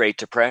the Great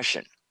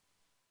Depression.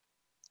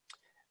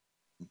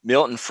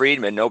 Milton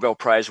Friedman, Nobel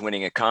Prize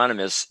winning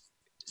economist,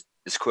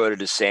 is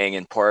quoted as saying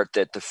in part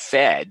that the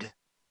Fed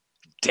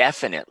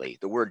definitely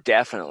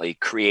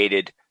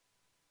created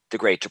the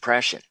Great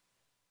Depression.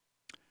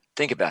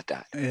 Think about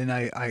that. And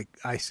I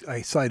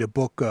cite a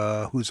book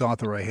whose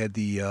author I had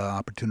the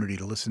opportunity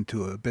to listen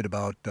to a bit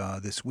about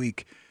this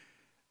week.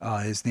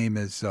 His name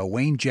is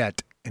Wayne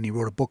Jett, and he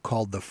wrote a book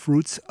called The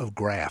Fruits of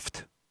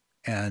Graft.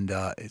 And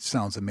it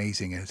sounds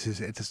amazing.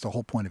 It's the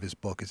whole point of his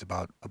book is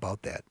about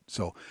that.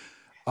 So,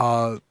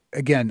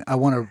 again, I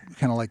want to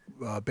kind of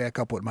back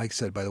up what Mike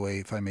said, by the way,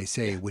 if I may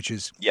say, which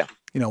is,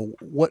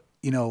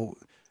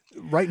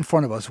 right in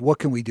front of us, what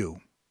can we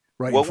do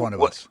in front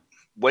of us?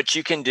 What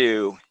you can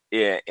do,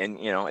 and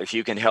if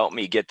you can help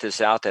me get this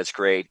out, that's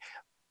great.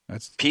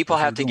 People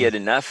have to get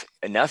enough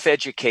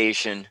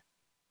education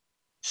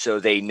so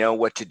they know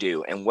what to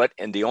do. And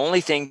the only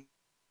thing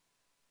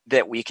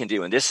that we can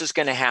do, and this is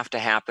going to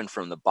happen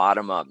from the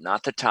bottom up,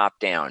 not the top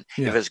down.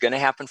 Yeah. If it's going to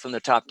happen from the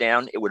top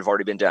down, it would have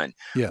already been done.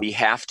 Yeah. We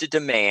have to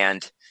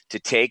demand to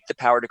take the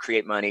power to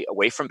create money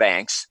away from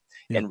banks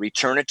and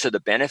return it to the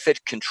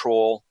benefit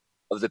control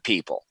of the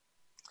people.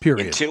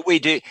 Period. Until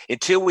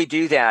we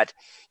do that,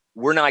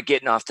 we're not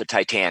getting off the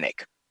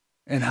Titanic.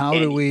 And how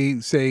do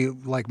we say,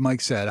 like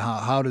Mike said,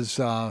 how does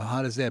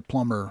that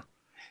plumber?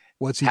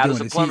 What's he doing? How does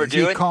the plumber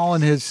do it?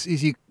 Calling his?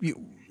 Is he?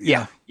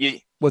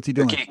 What's he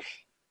doing? Okay.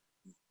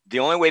 The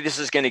only way this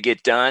is going to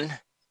get done,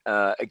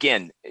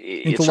 again,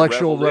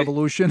 intellectual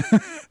revolution.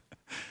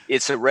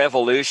 It's a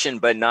revolution,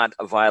 but not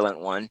a violent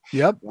one.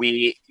 Yep.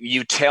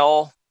 You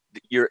tell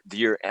your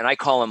and I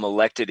call them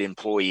elected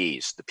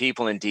employees, the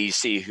people in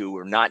DC who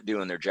are not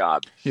doing their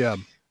job. Yeah.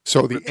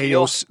 So the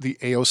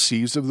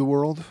AOCs of the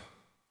world.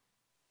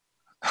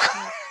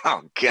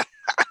 Oh God.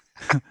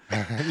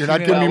 You're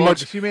not giving me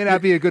much. She may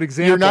not be a good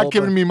example. You're not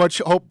giving me much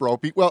hope, bro.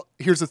 Well,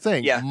 here's the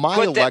thing. Yeah.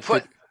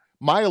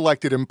 My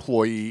elected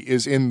employee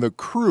is in the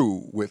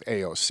crew with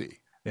AOC.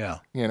 Yeah.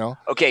 You know?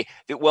 Okay.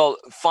 Well,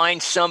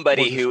 find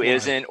somebody who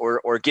isn't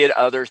or get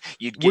others.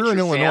 You get We're in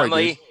your Illinois,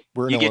 family. dude.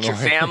 We're in You get your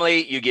Illinois.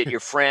 family, you get your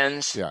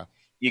friends, Yeah.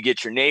 you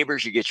get your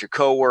neighbors, you get your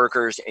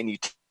coworkers, and you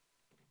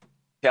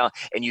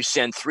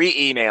send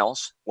 3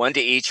 emails, one to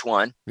each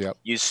one. Yep.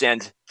 You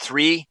send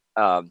 3,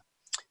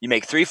 you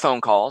make 3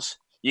 phone calls.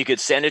 You could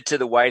send it to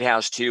the White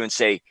House too and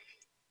say,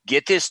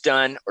 get this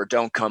done or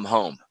don't come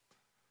home.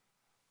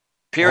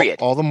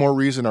 Period. All the more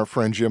reason our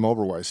friend Jim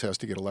Oberweis has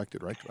to get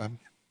elected, right?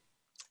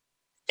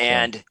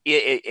 And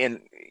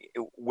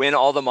when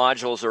all the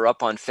modules are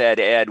up on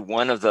FedEd,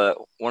 one of the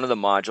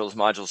modules,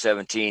 Module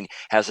 17,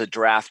 has a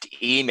draft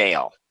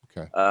email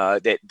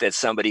that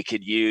somebody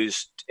could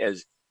use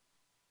as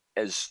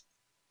a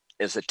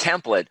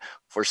template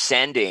for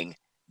sending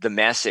the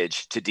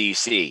message to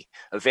DC.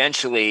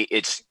 Eventually,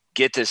 it's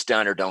get this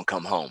done or don't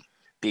come home,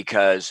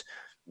 because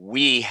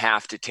we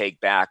have to take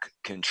back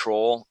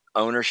control,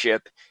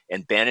 ownership,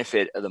 and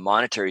benefit of the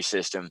monetary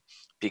system,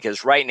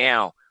 because right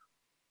now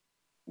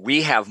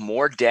we have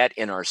more debt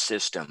in our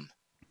system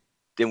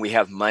than we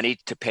have money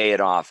to pay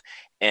it off.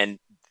 And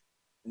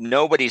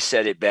nobody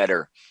said it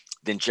better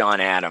than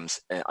John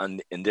Adams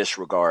in this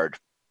regard.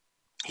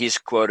 He's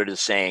quoted as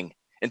saying,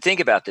 and think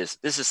about this,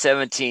 this is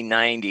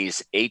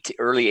 1790s,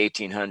 early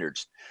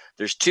 1800s.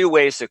 There's 2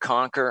 ways to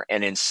conquer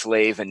and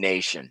enslave a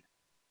nation.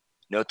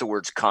 Note the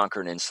words conquer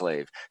and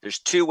enslave. There's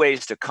 2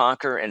 ways to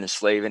conquer and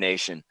enslave a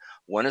nation.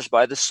 One is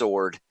by the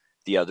sword,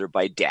 the other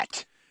by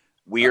debt.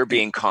 We are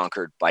being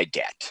conquered by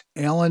debt.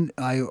 Alan,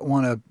 I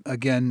want to,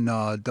 again,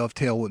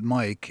 dovetail with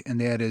Mike, and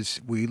that is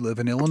we live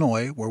in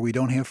Illinois where we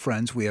don't have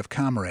friends, we have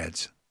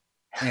comrades.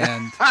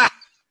 And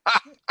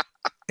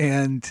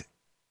and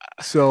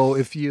so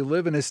if you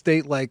live in a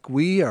state like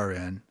we are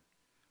in,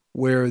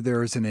 where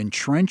there's an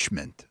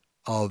entrenchment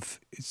of,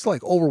 it's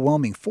like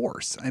overwhelming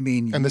force. I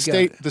mean, and the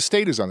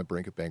state is on the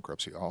brink of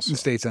bankruptcy also. The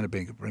state's on the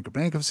brink of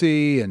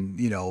bankruptcy, and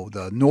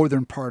the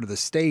northern part of the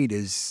state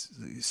is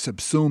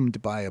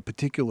subsumed by a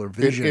particular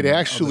vision of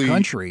the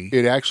country.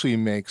 It actually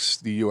makes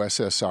the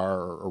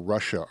USSR or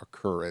Russia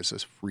occur as a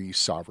free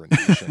sovereign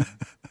nation.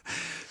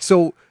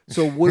 So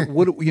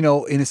what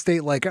in a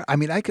state like, I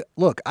mean, I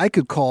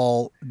could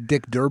call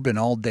Dick Durbin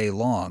all day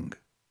long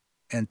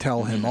and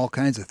tell him all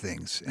kinds of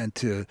things, and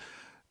to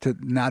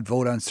not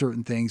vote on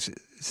certain things.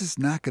 This is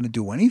not going to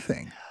do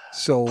anything.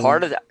 So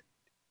part of that,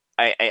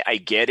 I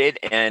get it.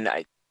 And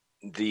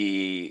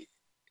who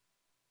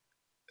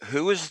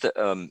was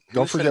the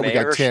don't forget we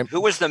got Tim. Who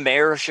was the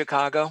mayor of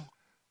Chicago?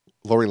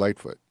 Lori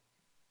Lightfoot.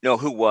 No,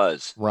 who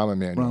was? Rahm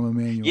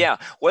Emanuel. Yeah,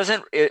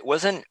 wasn't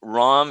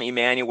Rahm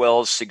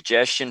Emanuel's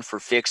suggestion for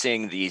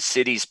fixing the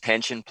city's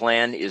pension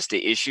plan is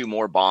to issue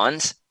more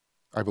bonds?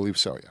 I believe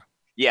so. Yeah.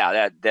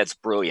 Yeah, that's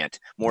brilliant.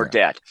 More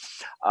debt.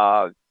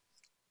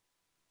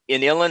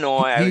 In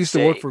Illinois, he used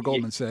to work for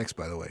Goldman Sachs,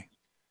 by the way,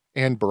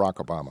 and Barack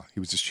Obama. He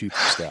was his chief of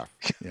staff.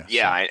 I know.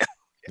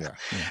 Yeah.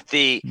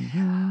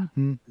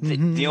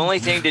 The only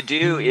thing to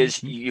do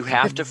is you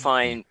have to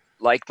find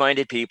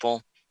like-minded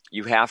people.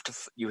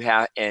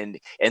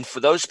 And for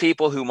those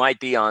people who might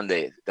be on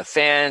the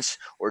fence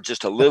or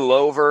just a little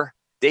over,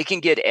 they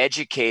can get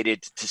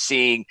educated to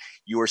seeing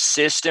your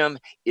system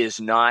is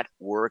not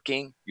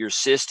working, your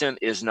system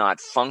is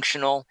not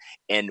functional,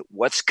 and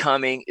what's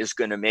coming is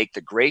going to make the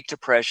Great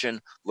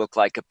Depression look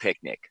like a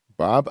picnic.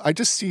 Bob, I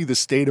just see the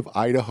state of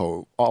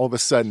Idaho all of a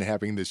sudden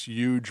having this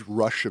huge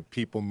rush of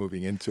people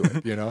moving into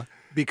it,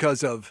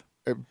 because of?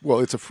 Well,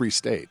 it's a free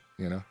state,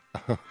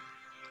 But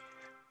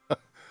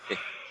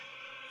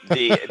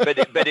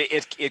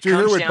it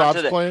comes down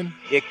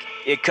to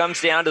it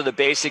comes down to the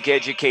basic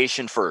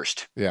education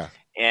first. Yeah.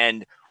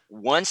 And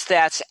once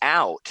that's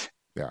out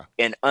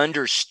and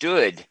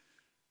understood,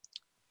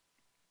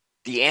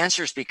 the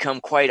answers become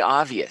quite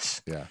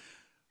obvious. Yeah.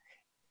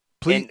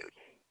 And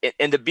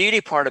the beauty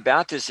part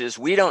about this is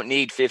we don't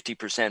need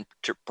 50%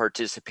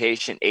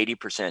 participation,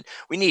 80%.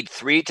 We need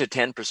 3 to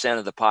 10%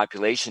 of the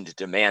population to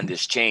demand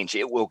this change.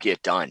 It will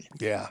get done.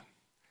 Yeah.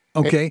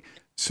 Okay.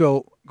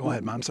 So Go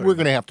ahead, Mom. Sorry. We're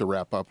going to have to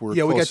wrap up. We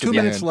got 2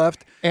 minutes end.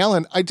 left.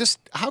 Alan,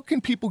 how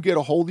can people get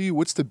a hold of you?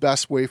 What's the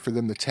best way for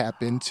them to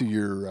tap into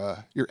your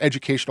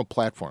educational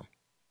platform?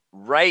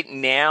 Right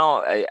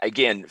now,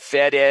 again,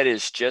 FedEd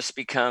is just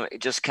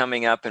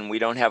coming up, and we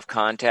don't have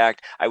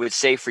contact. I would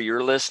say for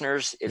your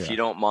listeners, if you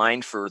don't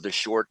mind, for the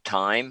short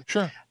time,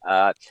 sure,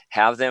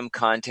 have them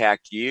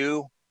contact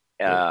you.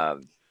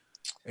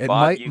 And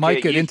Bob,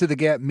 Mike at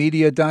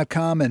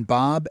intothegapmedia.com and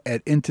Bob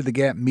at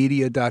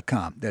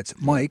intothegapmedia.com. That's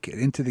Mike at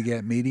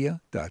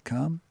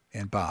intothegapmedia.com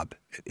and Bob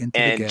at intothegapmedia.com.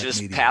 And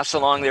just pass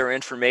along their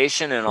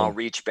information, and I'll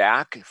reach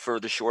back for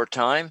the short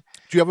time.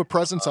 Do you have a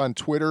presence on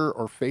Twitter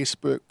or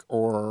Facebook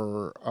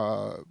or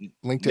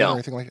LinkedIn or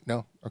anything like that?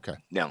 No. Okay.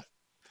 No.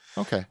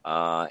 Okay.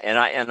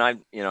 And I,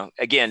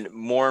 again,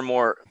 more and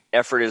more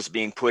effort is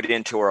being put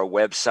into our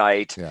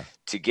website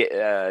to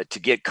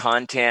get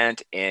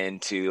content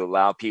and to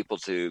allow people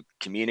to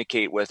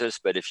communicate with us.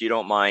 But if you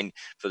don't mind,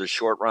 for the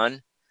short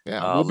run,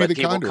 we'll let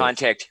people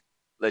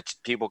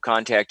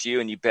contact you,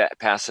 and you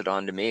pass it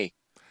on to me.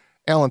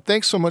 Alan,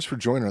 thanks so much for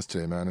joining us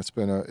today, man. It's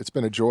been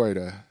a joy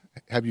to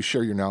have you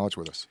share your knowledge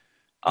with us.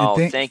 Oh,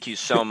 thank you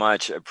so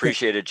much.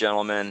 Appreciate it,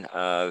 gentlemen.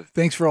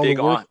 Thanks for all the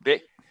work.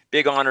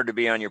 Big honor to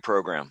be on your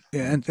program.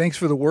 Yeah, and thanks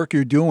for the work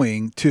you're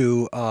doing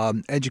to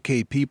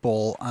educate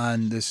people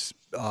on this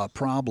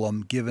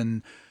problem,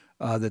 given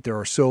that there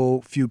are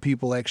so few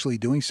people actually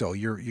doing so.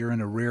 You're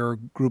in a rare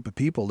group of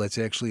people that's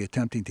actually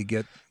attempting to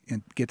get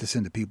this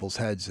into people's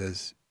heads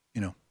as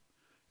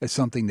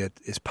something that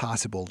is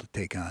possible to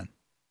take on.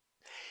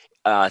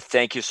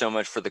 Thank you so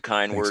much for the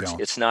kind words.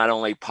 Alan. It's not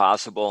only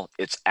possible,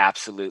 it's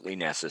absolutely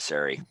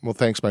necessary. Well,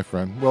 thanks, my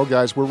friend. Well,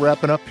 guys, we're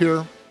wrapping up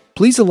here.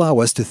 Please allow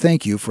us to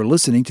thank you for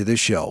listening to this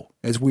show,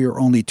 as we are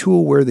only too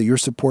aware that your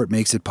support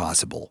makes it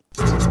possible.